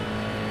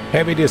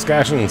 Heavy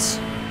discussions.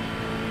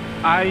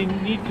 I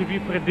need to be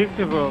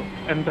predictable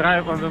and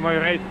drive on my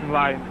racing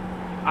line.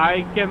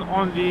 I can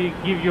only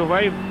give you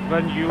way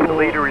when you The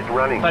leader is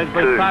running side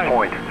by side.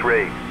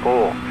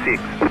 2.346.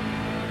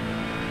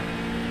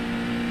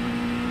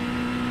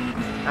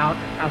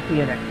 I'll see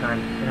you next time,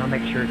 and I'll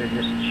make sure to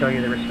just show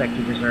you the respect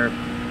you deserve.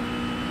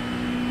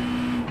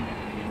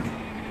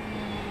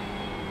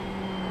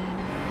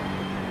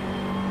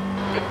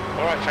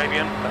 All right,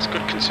 Fabian, that's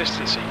good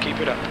consistency. Keep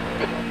it up.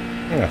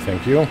 Yeah,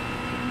 thank you.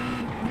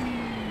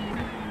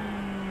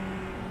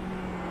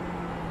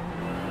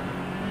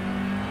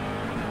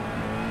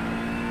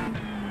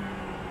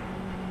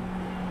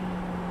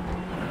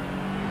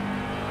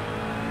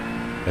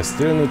 I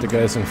still need the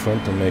guys in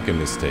front to make a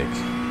mistake.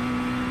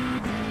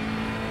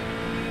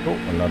 Oh,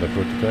 another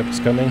prototype is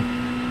coming.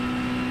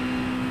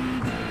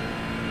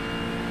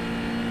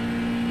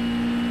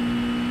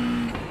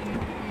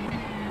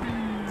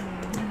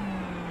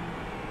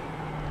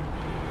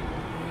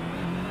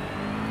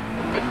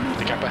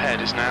 The gap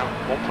ahead is now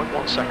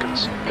 1.1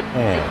 seconds.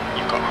 Oh.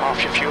 You've got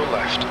half your fuel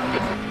left.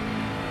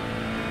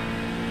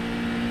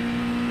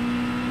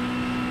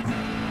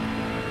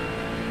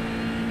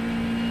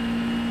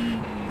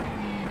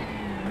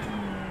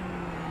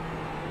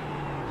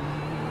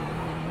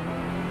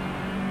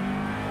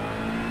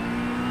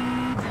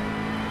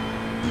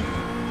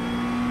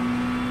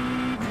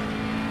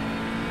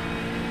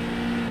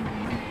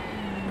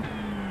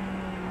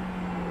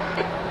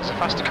 There's a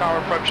faster car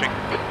approaching.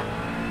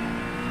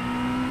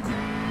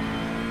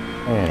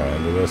 Oh,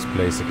 in the worst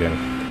place again.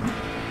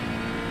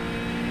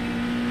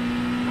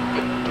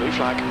 Blue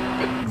flag.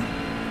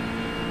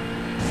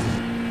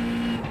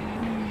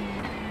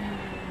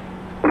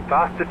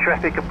 Faster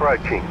traffic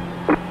approaching.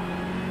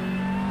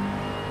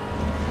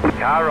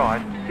 Car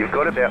right. You've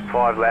got about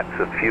 5 laps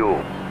of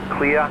fuel.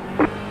 Clear.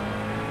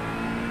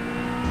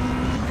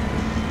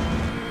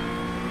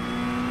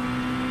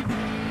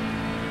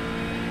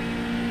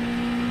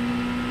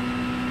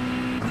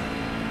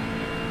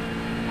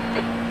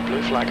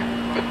 Blue flag.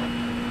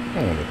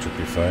 Oh, that should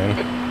be fine.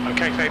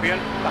 Okay, Fabian,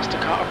 faster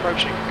car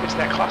approaching. It's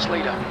their class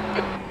leader.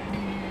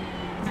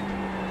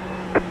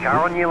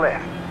 Car on your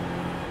left.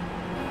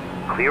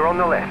 Clear on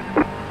the left.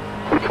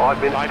 5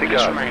 minutes 5 to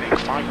minutes go. remaining.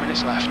 5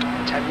 minutes left.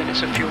 10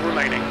 minutes of fuel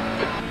remaining.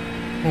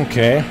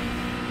 Okay.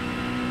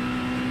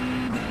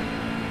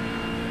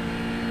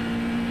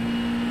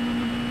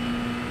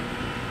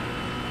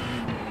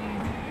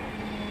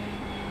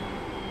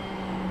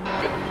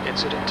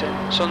 Incident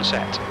in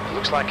Sunset.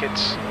 Looks like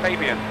it's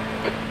Fabian.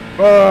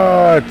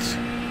 What?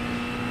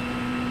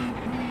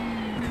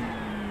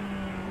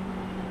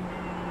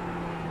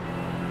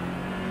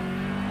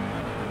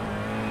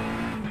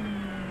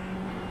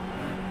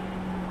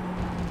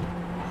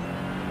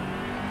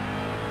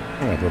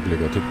 I probably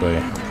got hit by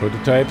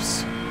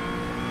prototypes.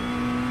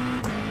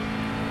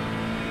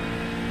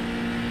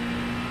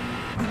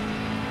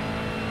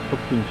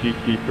 Fucking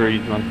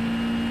GT3s, man.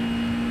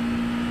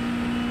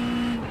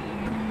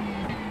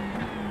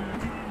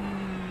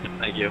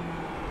 Thank you.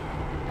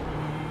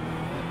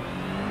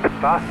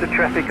 Faster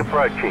traffic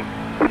approaching.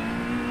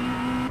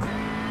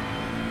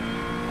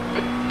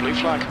 Blue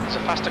flag. There's a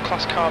faster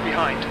class car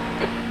behind.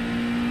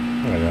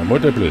 Oh, yeah,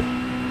 multiple.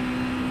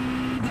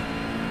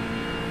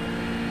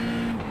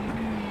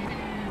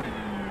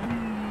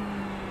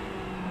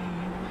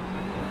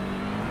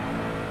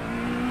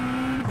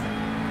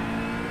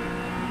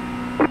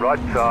 Right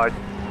side.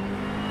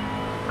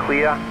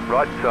 Clear.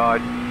 Right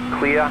side.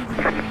 Clear.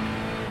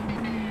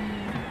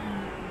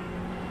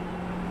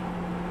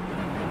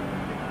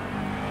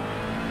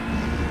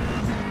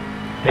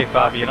 Hey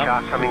Fabian, Car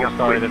I'm coming up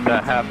sorry quick.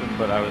 that happened,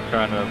 but I was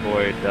trying to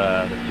avoid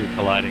the two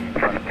colliding in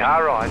front of me.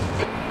 Car right.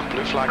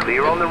 Blue flag.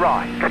 Clear on the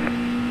right.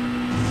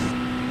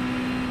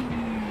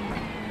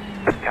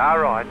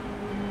 Car right.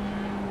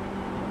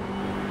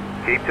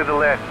 Keep to the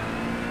left.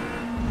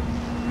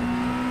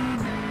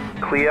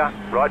 Clear.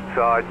 Right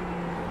side.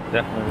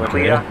 Definitely wasn't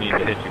Clear. me to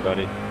hit you,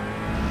 buddy.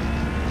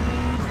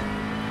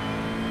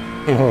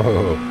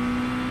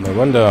 Oh, no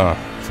wonder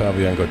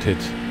Fabian got hit.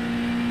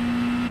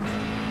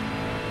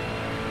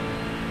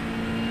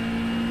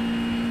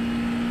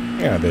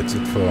 Yeah, that's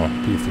it for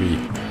P3.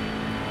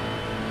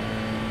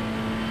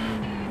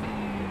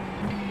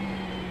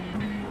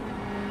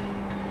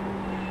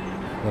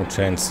 No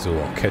chance to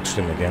catch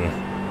them again.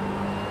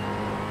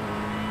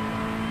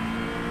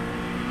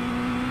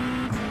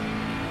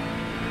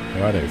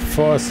 Right, they're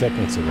 4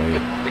 seconds away.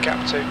 The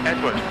gap to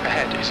Edward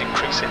ahead is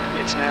increasing.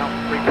 It's now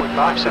 3.5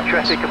 Faster seconds.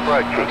 traffic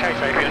approaching. Okay,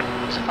 Fabian.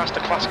 It's a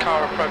faster class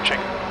car approaching.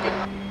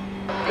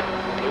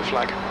 Blue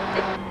flag.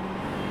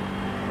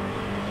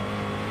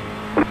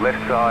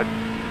 Left side.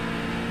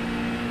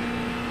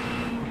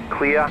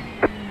 Clear.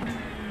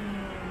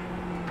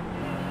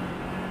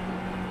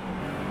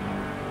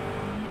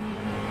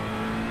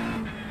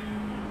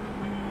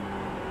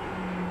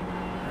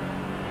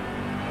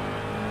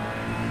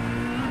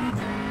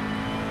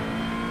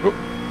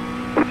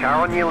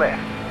 Car on your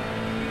left.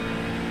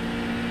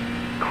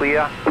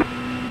 Clear.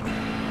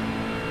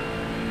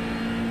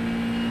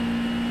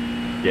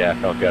 Yeah,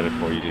 I felt gutted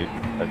for you, dude.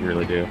 I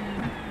really do.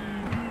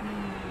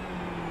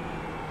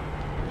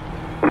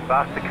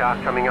 Faster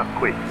car coming up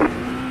quick.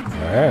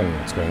 Man,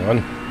 what's going on?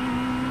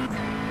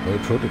 No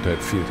prototype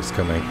field is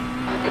coming.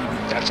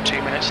 That's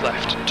 2 minutes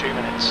left. 2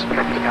 minutes.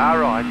 Car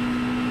right.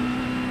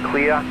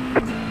 Clear.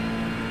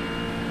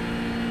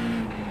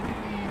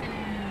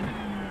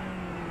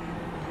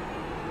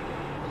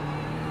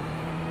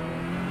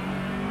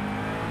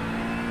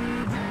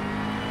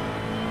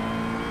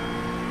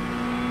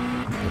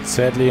 But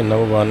sadly,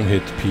 no one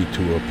hit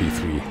P2 or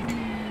P3.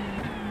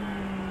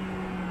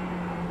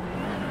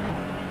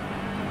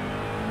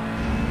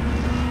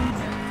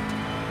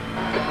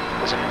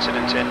 There's an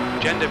incident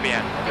in Gender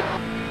Bien.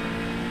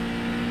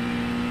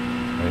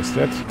 What is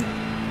that?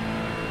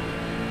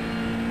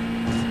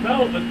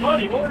 Melvin,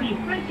 buddy, what were you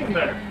thinking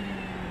there?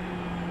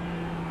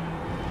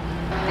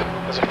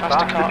 There's a faster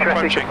Faster car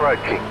traffic approaching.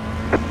 approaching.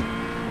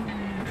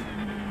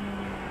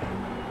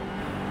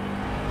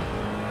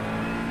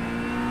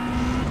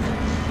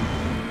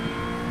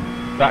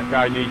 That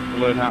guy needs to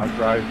learn how to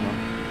drive,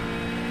 man.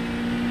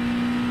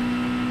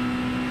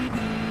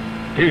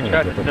 He Yeah,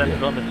 tried to definitely.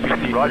 send on the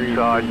GT3 Right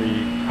side. to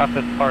the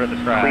toughest part of the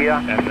track Clear.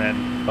 and then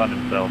spun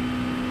himself.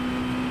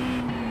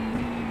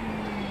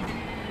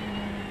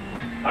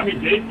 I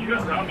mean, Dave, you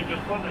got around me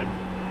just Sunday.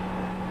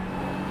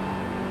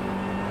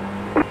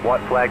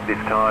 White flag this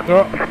time.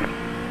 Oh!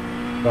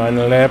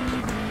 Final lap.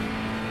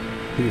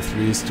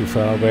 P3 is too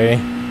far away.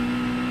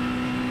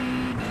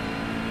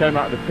 Came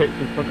out of the pits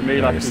in front of me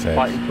Yeah, like he's he was safe.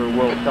 fighting for a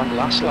world champion.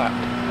 Last lap.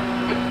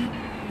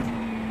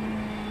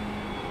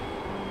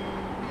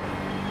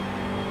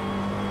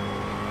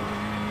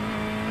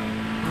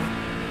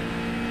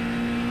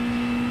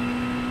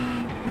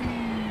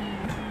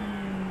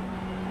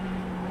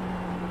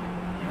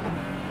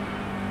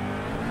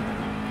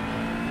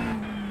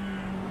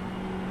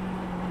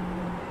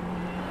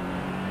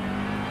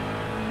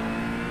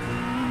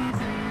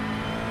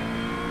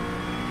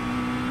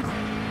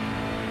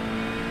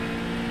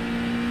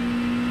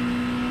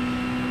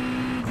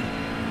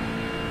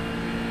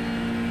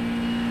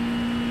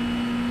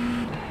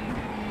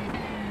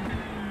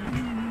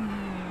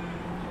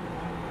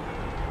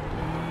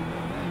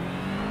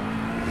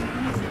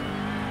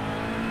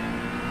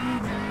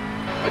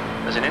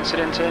 There's an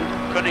incident in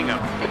Cunningham.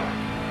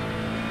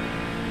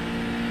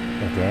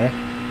 Okay.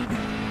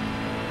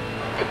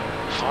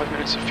 5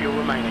 minutes of fuel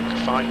remaining.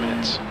 5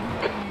 minutes.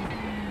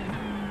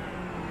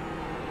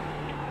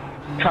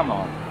 Come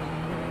on.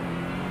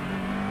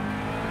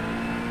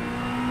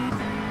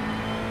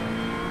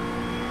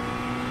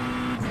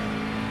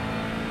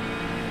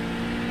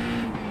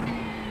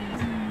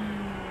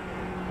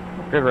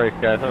 Good race,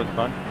 guys. That was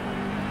fun.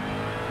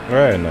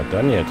 Alright, not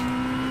done yet.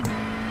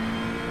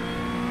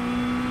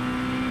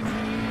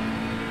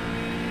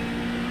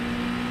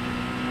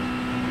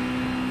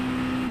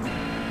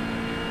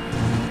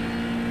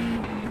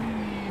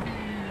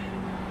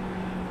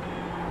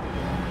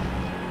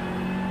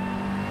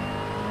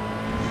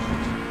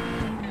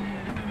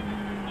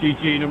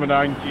 GG number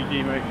 9,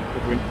 GG mate.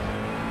 Good win.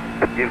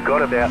 You've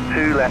got about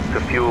 2 laps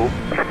of fuel.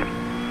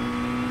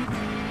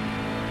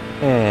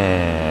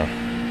 Hmm.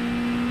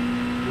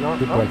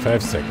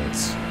 2.5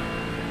 seconds.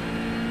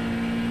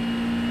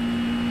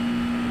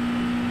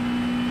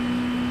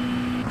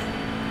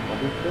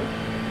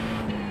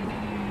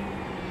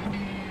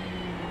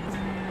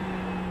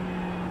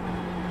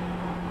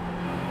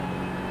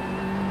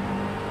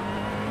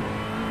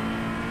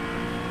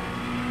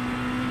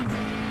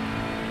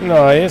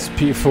 Nice,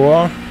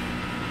 P4.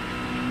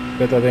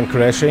 Better than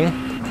crashing.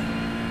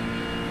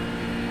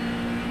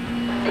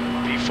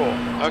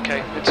 P4.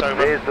 Okay, it's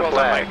over. There's the Well done,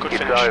 flag. mate. Good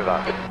It's finish.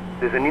 over.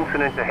 There's an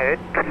incident ahead.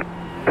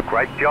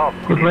 Great job.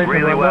 You did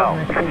really well.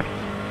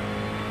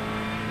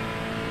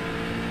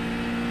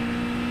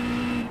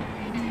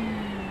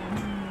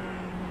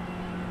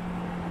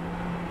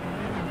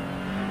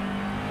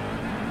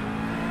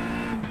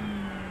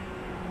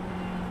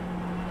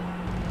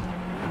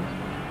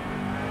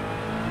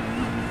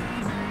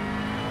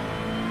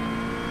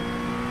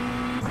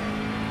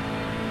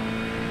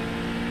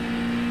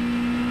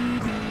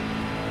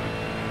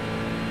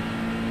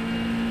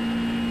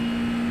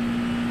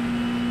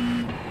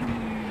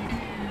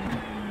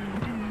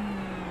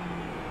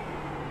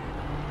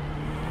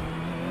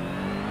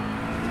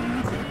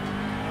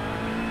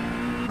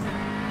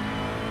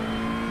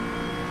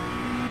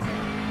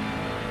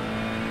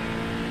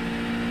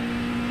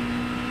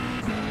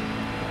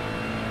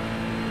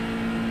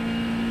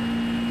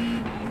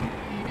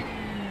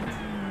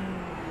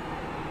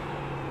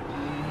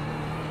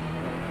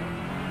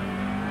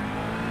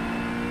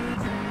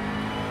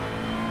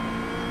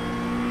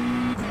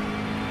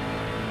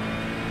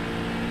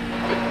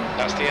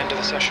 That's the end of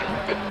the session.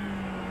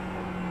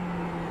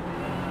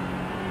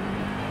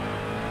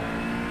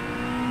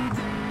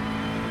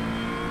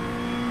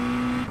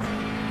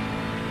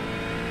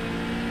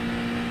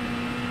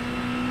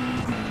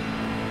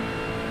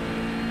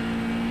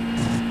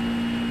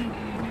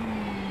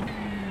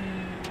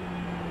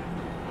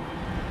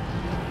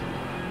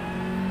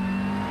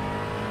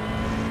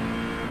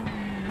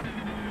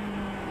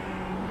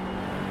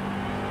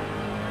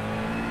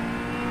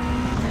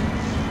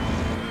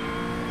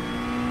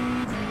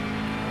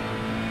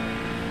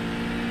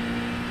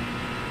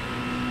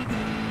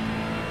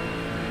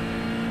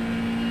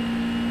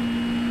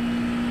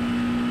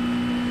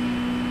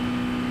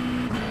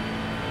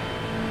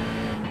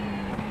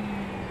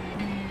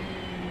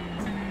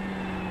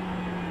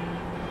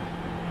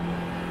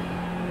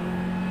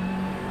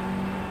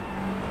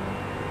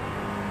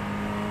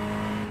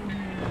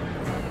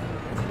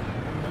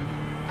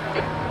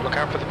 Look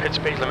out for the pit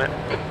speed limit.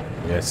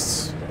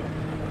 Yes.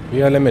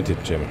 We are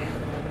limited, Jim.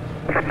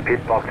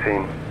 Pit box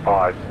in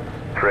 5,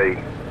 3,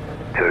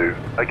 2.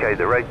 Okay,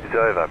 the race is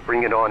over.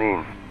 Bring it on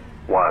in.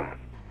 1.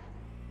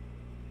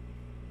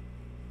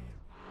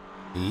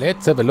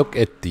 Let's have a look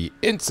at the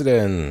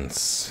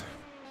incidents.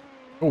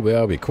 Oh, where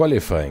are we?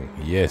 Qualifying.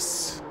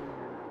 Yes.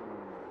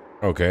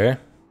 Okay.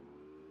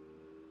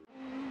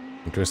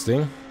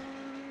 Interesting.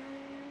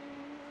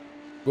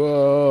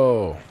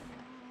 Whoa.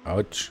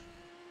 Ouch.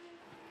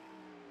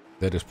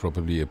 That is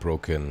probably a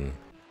broken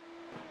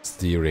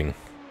steering.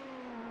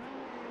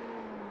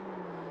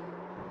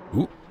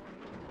 Ooh.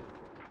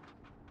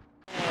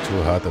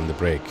 Too hard on the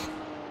brake.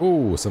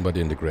 Oh, somebody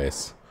in the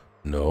grass.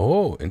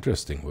 No,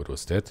 interesting. What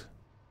was that?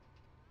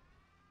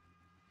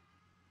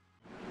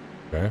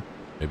 Okay,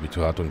 maybe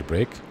too hard on the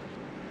brake.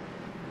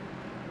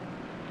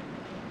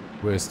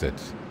 Where is that?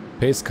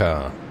 Pace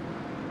car.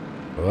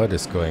 What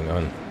is going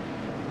on?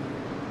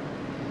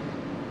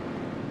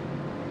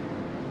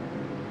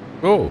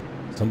 Oh,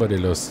 somebody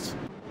lost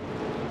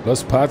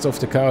parts of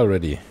the car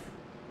already.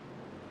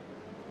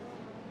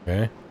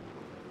 Okay.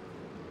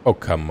 Oh,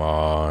 come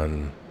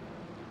on.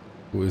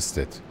 Who is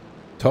that?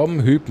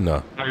 Tom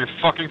Hübner. Are you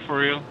fucking for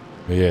real?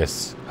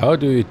 Yes. How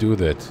do you do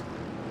that?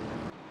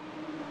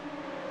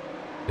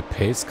 The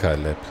pace car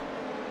lap.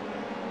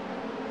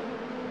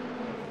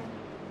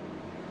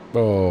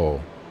 Oh.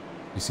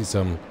 You see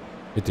some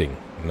hitting?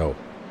 No.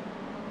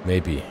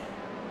 Maybe.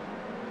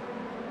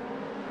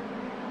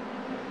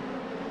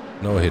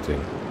 No hitting.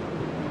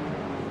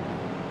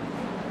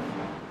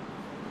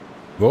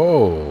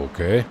 Whoa,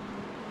 okay.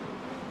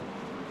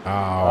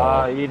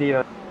 Ow.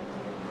 Idiot.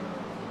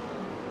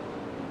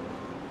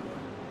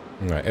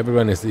 No,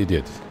 everyone is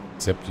idiot.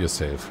 Except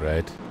yourself,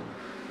 right?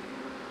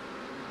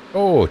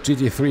 Oh,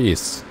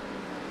 GT3s.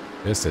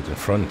 There's that in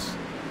front.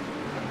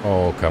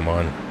 Oh, come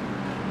on.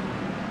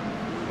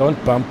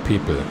 Don't bump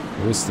people.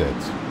 Who is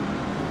that?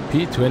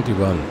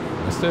 P21.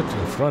 Is that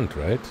in front,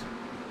 right?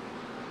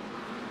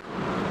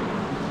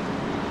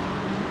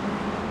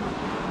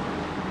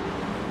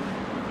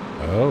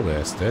 Oh,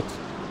 where's that?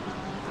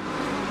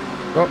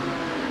 Oh!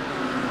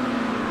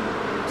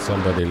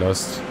 Somebody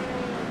lost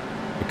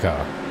the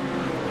car.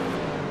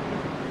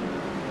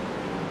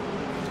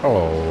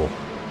 Oh.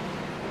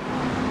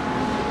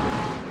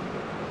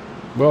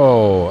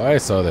 Whoa, I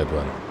saw that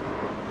one.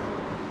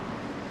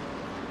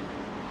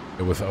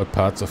 Without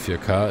parts of your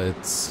car,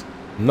 it's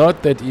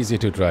not that easy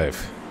to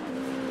drive.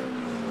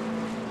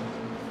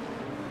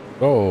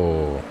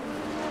 Oh.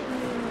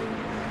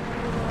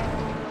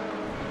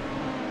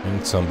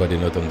 And somebody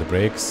not on the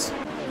brakes.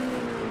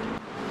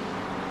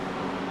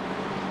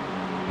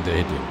 They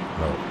hit him.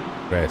 No.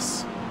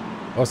 Grass.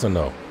 Also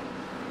no.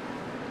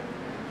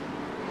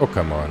 Oh,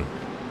 come on.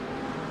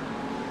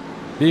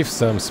 Leave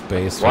some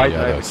space for the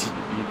others.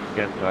 You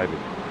can't drive it.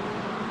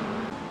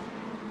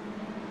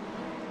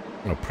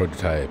 Oh,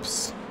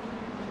 prototypes.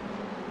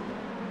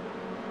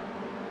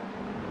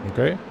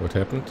 Okay, what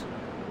happened?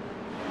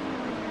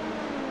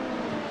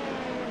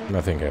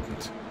 Nothing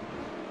happened.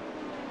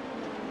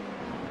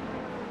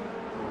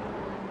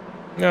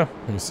 Yeah,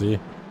 you see.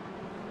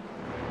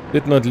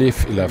 Did not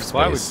leave enough space.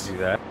 Why would you do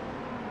that?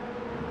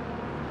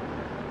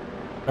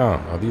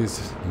 Ah, are these...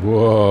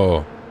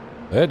 Whoa.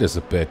 That is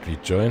a bad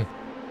rejoin.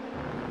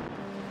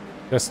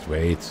 Just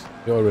wait.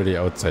 You're already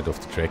outside of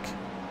the track.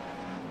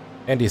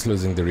 And he's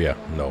losing the rear.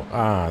 No.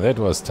 Ah, that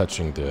was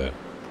touching the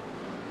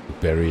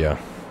barrier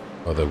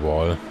or the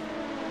wall.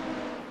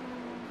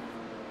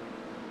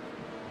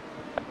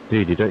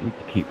 Dude, you don't need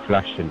to keep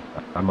flashing.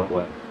 I'm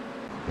aware.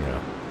 Yeah.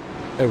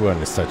 Everyone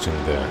is touching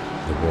the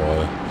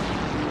wall.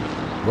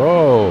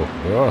 Whoa!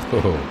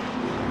 Whoa!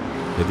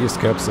 Yeah, these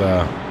curbs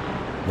are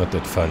not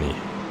that funny.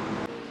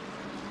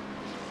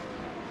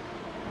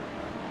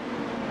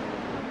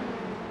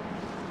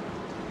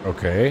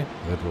 Okay,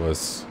 that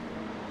was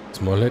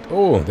small hit.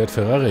 Oh, that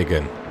Ferrari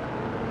again.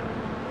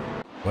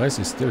 Why is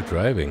he still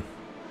driving?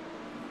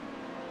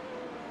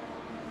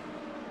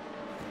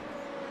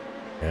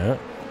 Yeah.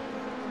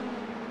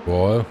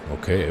 Wall.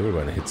 Okay,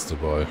 everyone hits the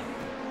wall.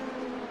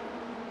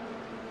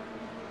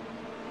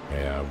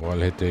 Yeah, wall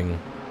hitting.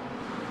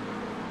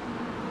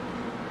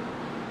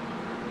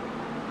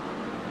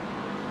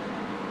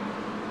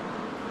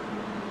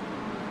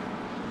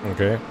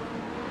 Okay.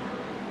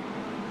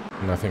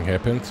 Nothing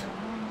happened.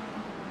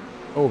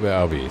 Oh, where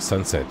are we?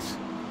 Sunset.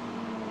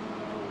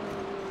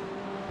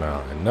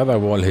 Now, another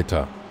wall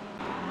hitter.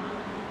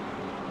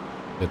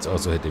 That's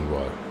also hitting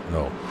wall.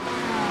 No.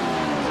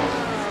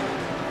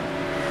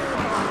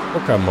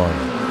 Oh, come on.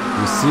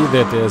 You see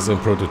that there's a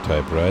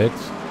prototype, right?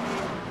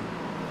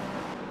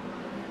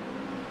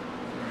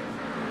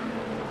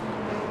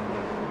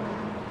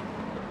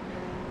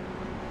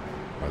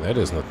 Oh, that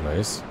is not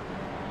nice.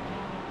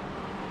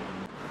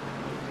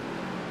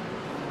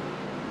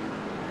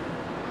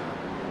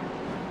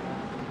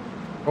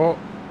 Oh.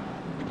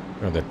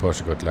 Oh, that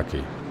Porsche got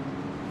lucky.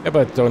 Yeah,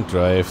 but don't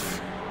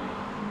drive.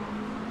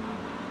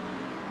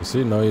 You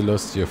see, now you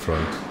lost your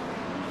front.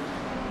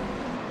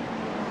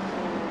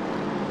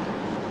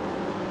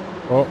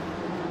 Oh.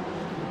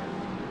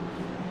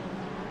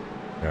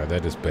 Yeah,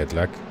 that is bad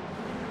luck.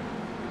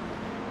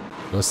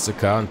 Lost the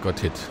car and got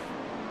hit.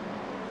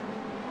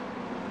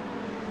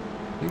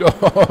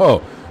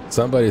 Oh!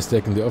 Somebody's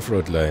taking the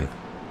off-road line.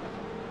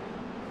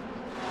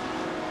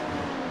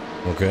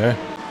 Okay.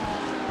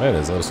 That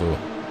is also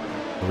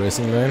a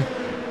racing line.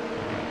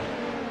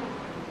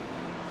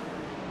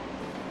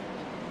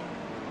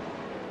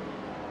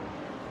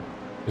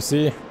 You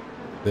see?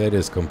 That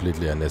is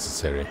completely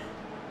unnecessary.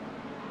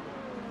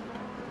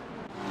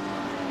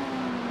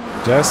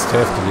 Just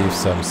have to leave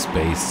some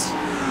space.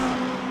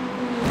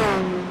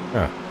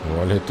 Ah,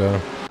 wall hitter.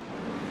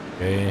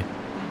 Okay.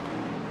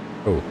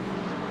 Oh.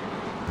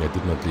 I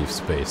did not leave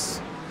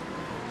space.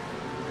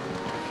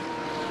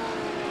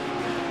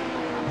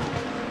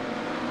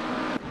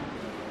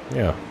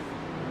 Yeah.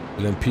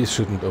 LMPs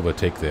shouldn't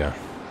overtake there.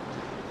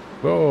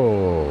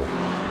 Whoa.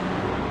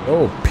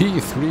 Oh,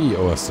 P3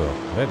 also.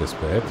 That is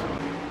bad.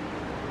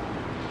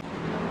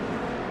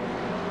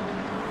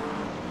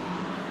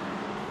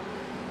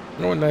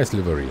 Oh, nice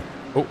livery.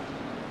 Oh.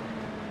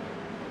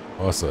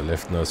 Also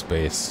left no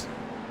space.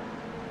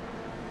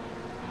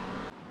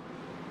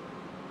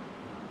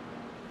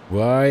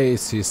 Why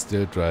is he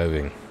still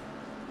driving?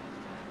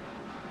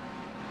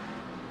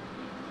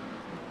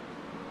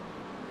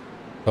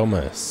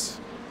 Thomas.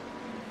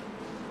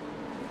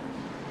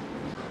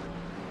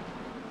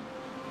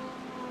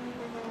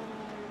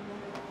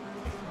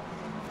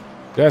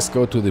 Just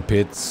go to the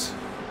pits.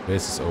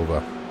 Race is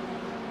over.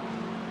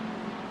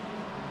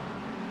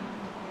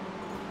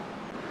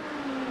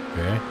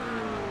 Okay.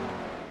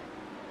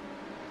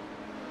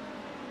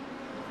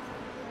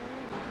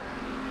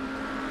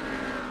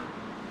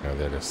 Now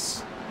that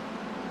is.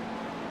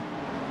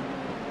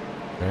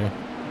 Okay.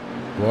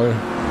 Wall.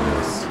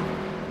 Yes.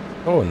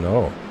 Oh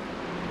no.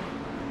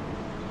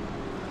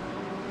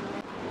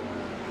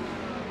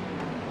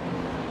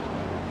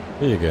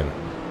 Here again.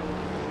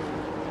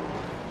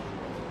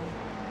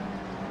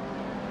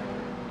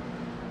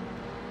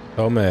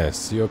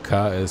 Thomas, your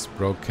car is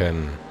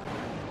broken.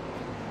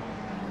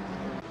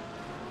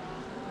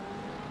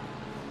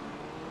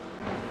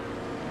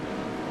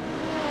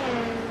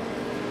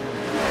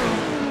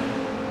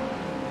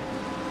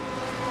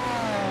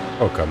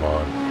 Oh, come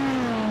on.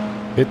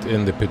 Hit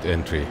in the pit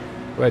entry.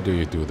 Why do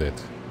you do that?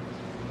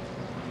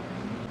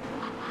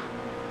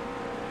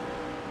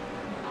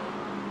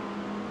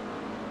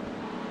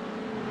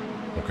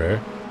 Okay.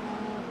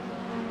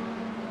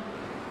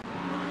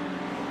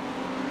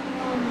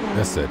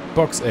 That's it.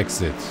 Box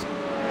exit.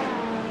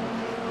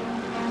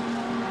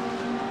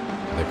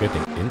 They're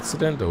getting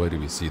incident, or where do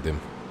we see them?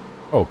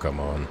 Oh,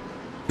 come on.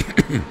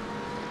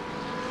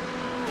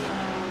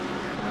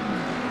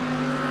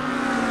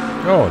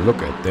 Oh,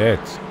 look at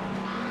that.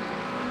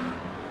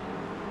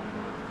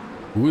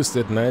 Who is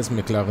that nice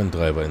McLaren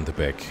driver in the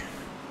back?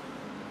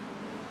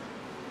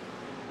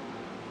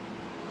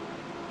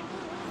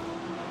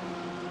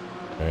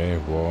 Okay,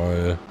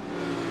 wall.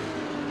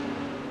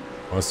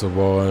 Also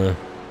wall.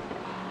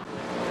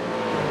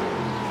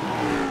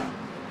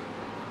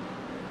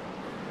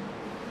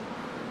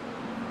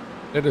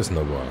 That is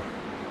no wall.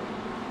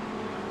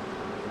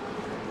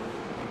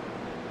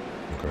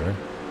 Okay.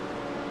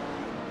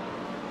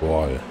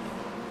 Wall.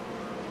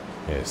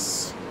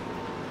 Yes.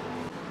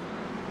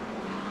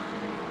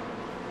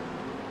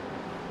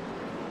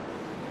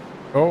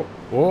 Oh,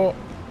 oh.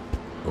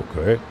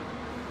 Okay.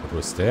 What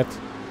was that?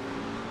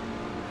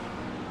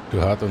 Too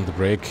hard on the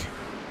brake.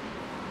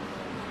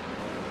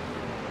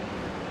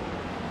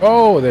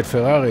 Oh, that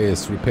Ferrari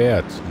is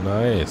repaired.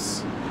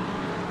 Nice.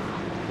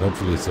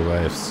 Hopefully it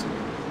survives.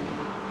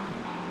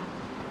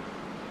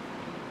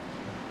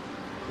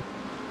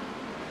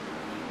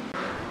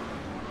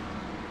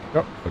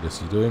 Oh, what is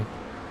he doing?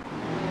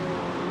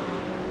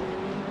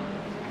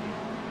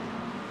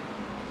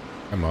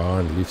 Come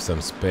on, leave some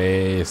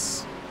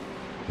space.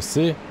 You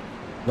see?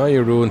 Now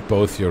you ruined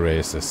both your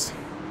races.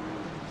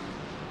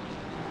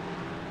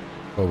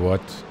 For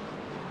what?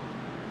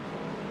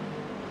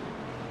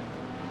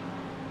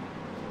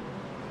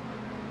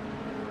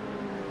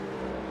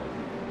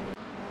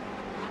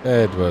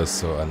 It was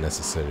so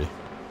unnecessary.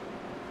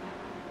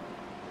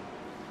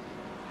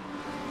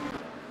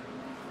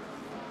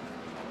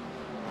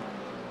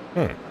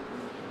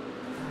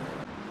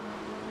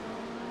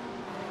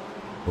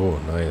 Oh,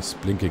 nice.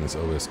 Blinking is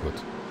always good.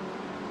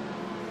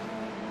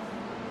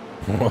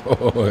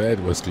 Oh, that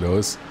was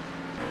close.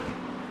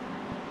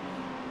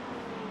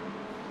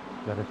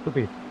 That is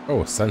stupid.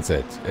 Oh,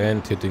 sunset.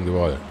 And hitting the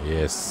wall.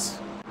 Yes.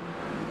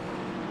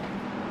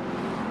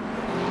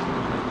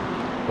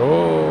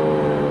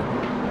 Oh.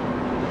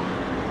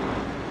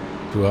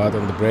 Too hard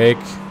on the brake.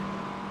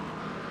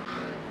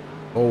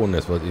 Oh, and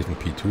that was even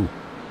P2.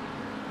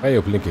 Why are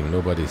you blinking?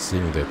 Nobody's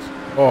seeing that.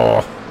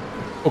 Oh.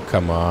 Oh,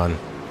 come on.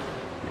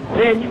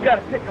 Man, you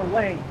gotta pick a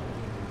lane.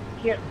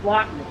 You can't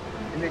block me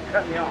and then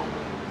cut me off.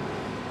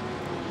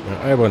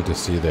 I want to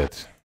see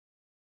that.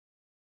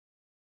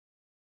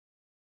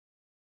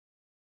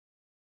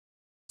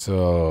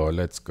 So,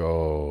 let's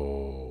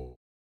go.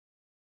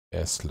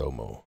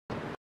 Slow-mo.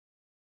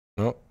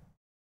 No.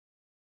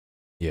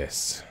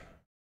 Yes.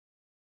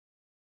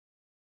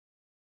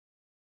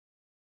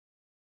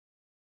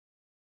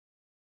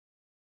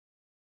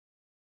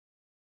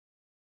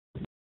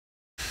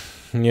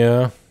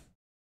 Yeah.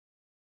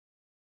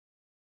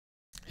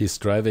 He's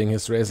driving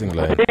his racing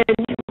line. Man,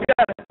 you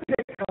gotta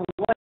pick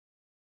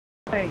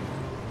a lane.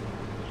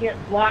 You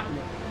can't block me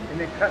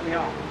and then cut me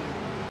off.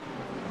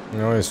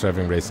 No, he's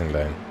driving racing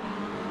line.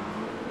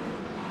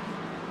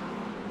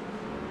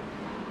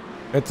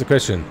 That's the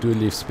question. Do you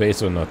leave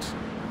space or not?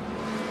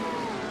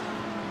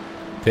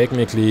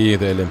 Technically,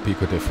 the LMP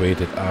could have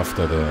waited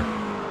after the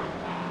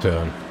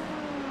turn.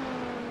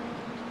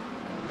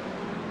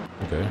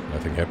 Okay,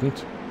 nothing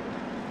happened.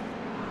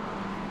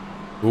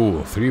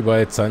 Ooh, 3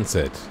 wide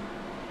sunset.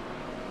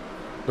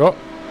 Oh,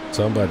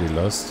 somebody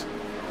lost.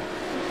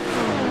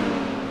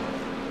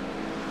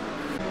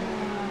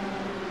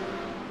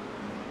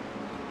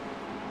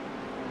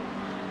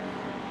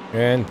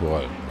 And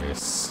wall,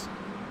 yes.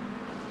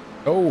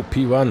 Oh,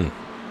 P1.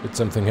 Did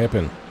something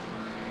happen?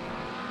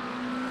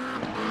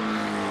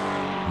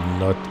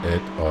 Not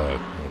at all.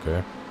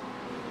 Okay.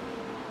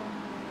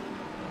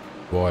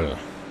 Wall.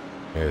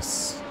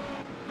 Yes.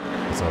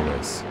 As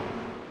always.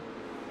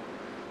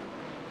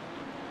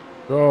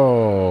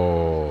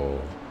 Oh.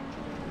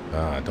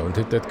 Ah, don't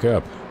hit that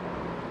curb.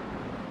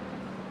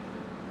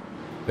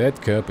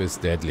 That curb is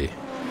deadly.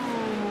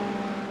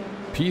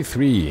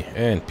 P3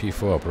 and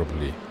P4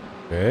 probably.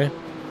 Okay.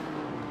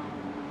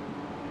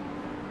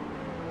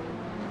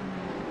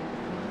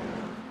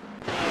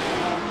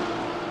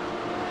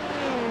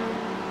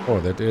 Oh,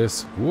 that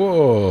is...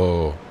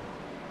 Whoa!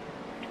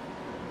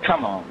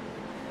 Come on.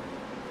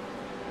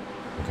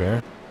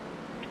 Okay.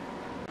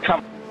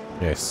 Come.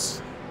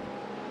 Yes.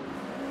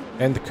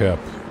 And the curb.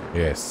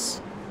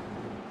 Yes.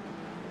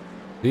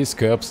 These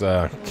curbs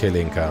are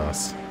killing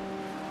cars.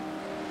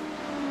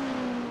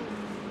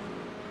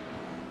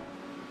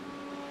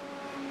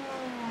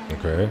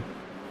 Okay.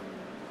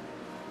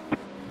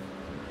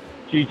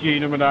 GG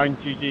number 9,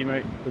 GG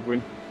mate, good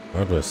win.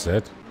 What was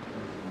that?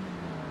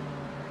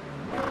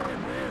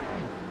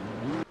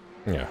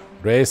 Yeah,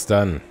 race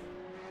done.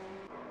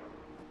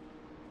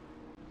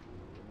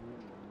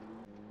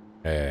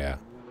 Yeah.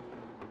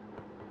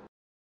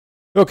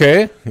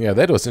 Okay, yeah,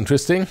 that was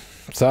interesting.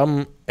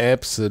 Some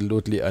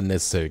absolutely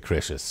unnecessary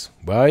crashes.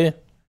 Why?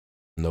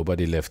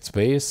 Nobody left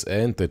space,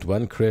 and that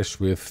one crash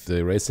with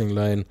the racing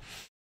line,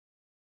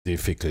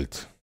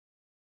 difficult.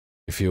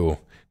 If you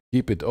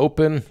keep it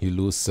open, you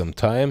lose some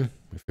time.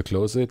 If you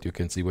close it, you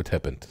can see what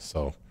happened.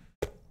 So,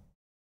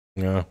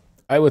 yeah,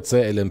 I would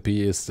say LMP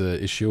is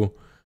the issue,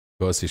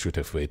 because he should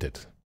have waited.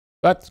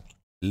 But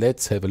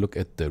let's have a look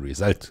at the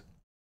result.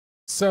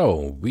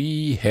 So,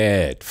 we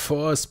had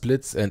 4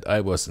 splits and I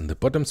was in the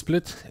bottom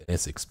split,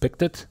 as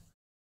expected.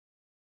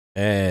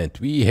 And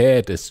we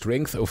had a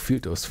strength of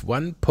field of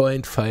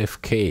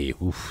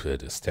 1.5k. Oof,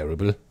 that is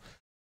terrible.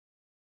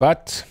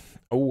 But,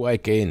 oh, I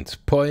gained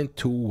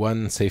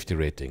 0.21 safety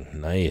rating.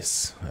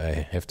 Nice.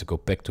 I have to go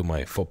back to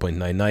my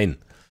 4.99.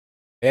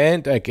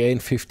 And I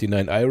gained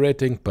 59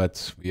 iRating,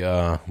 but we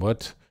are,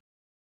 what?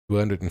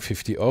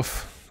 250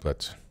 off,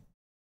 but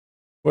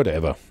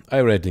whatever.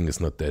 iRating is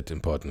not that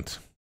important.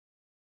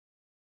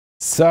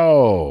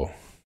 So,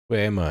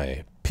 where am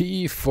I?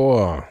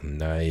 P4.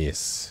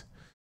 Nice.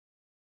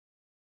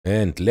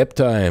 And lap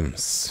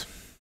times.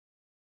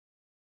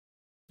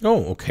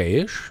 Oh,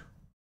 okay-ish.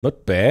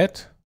 Not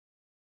bad.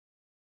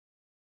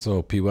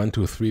 So, P1,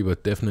 2, 3 were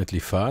definitely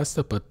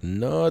faster, but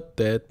not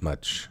that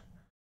much.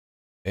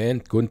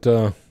 And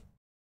Gunther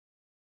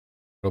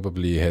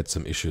probably had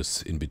some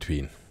issues in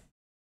between.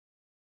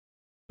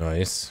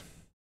 Nice.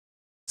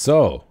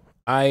 So,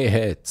 I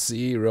had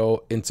 0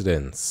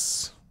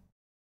 incidents.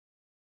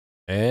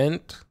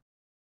 And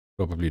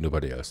probably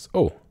nobody else.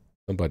 Oh,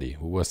 somebody.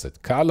 Who was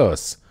that?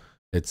 Carlos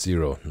had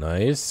 0.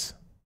 Nice.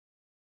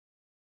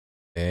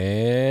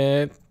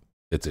 And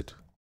that's it.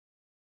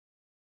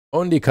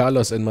 Only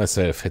Carlos and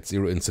myself had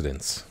 0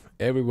 incidents.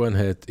 Everyone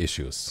had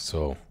issues.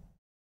 So,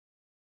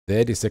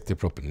 that is exactly the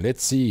problem.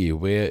 Let's see.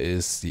 Where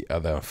is the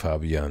other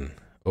Fabian?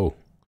 Oh,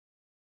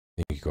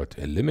 I think he got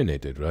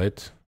eliminated,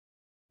 right?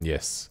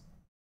 Yes.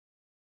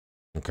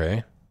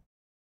 Okay.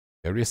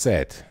 Very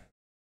sad.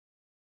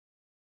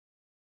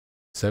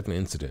 7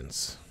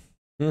 incidents.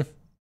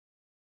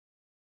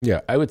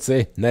 yeah, I would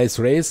say nice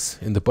race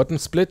in the bottom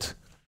split.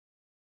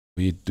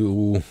 We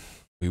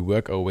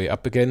work our way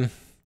up again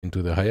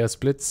into the higher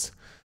splits.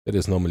 That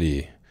is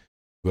normally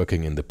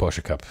working in the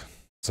Porsche Cup.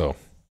 So,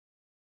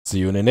 see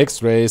you in the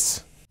next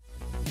race.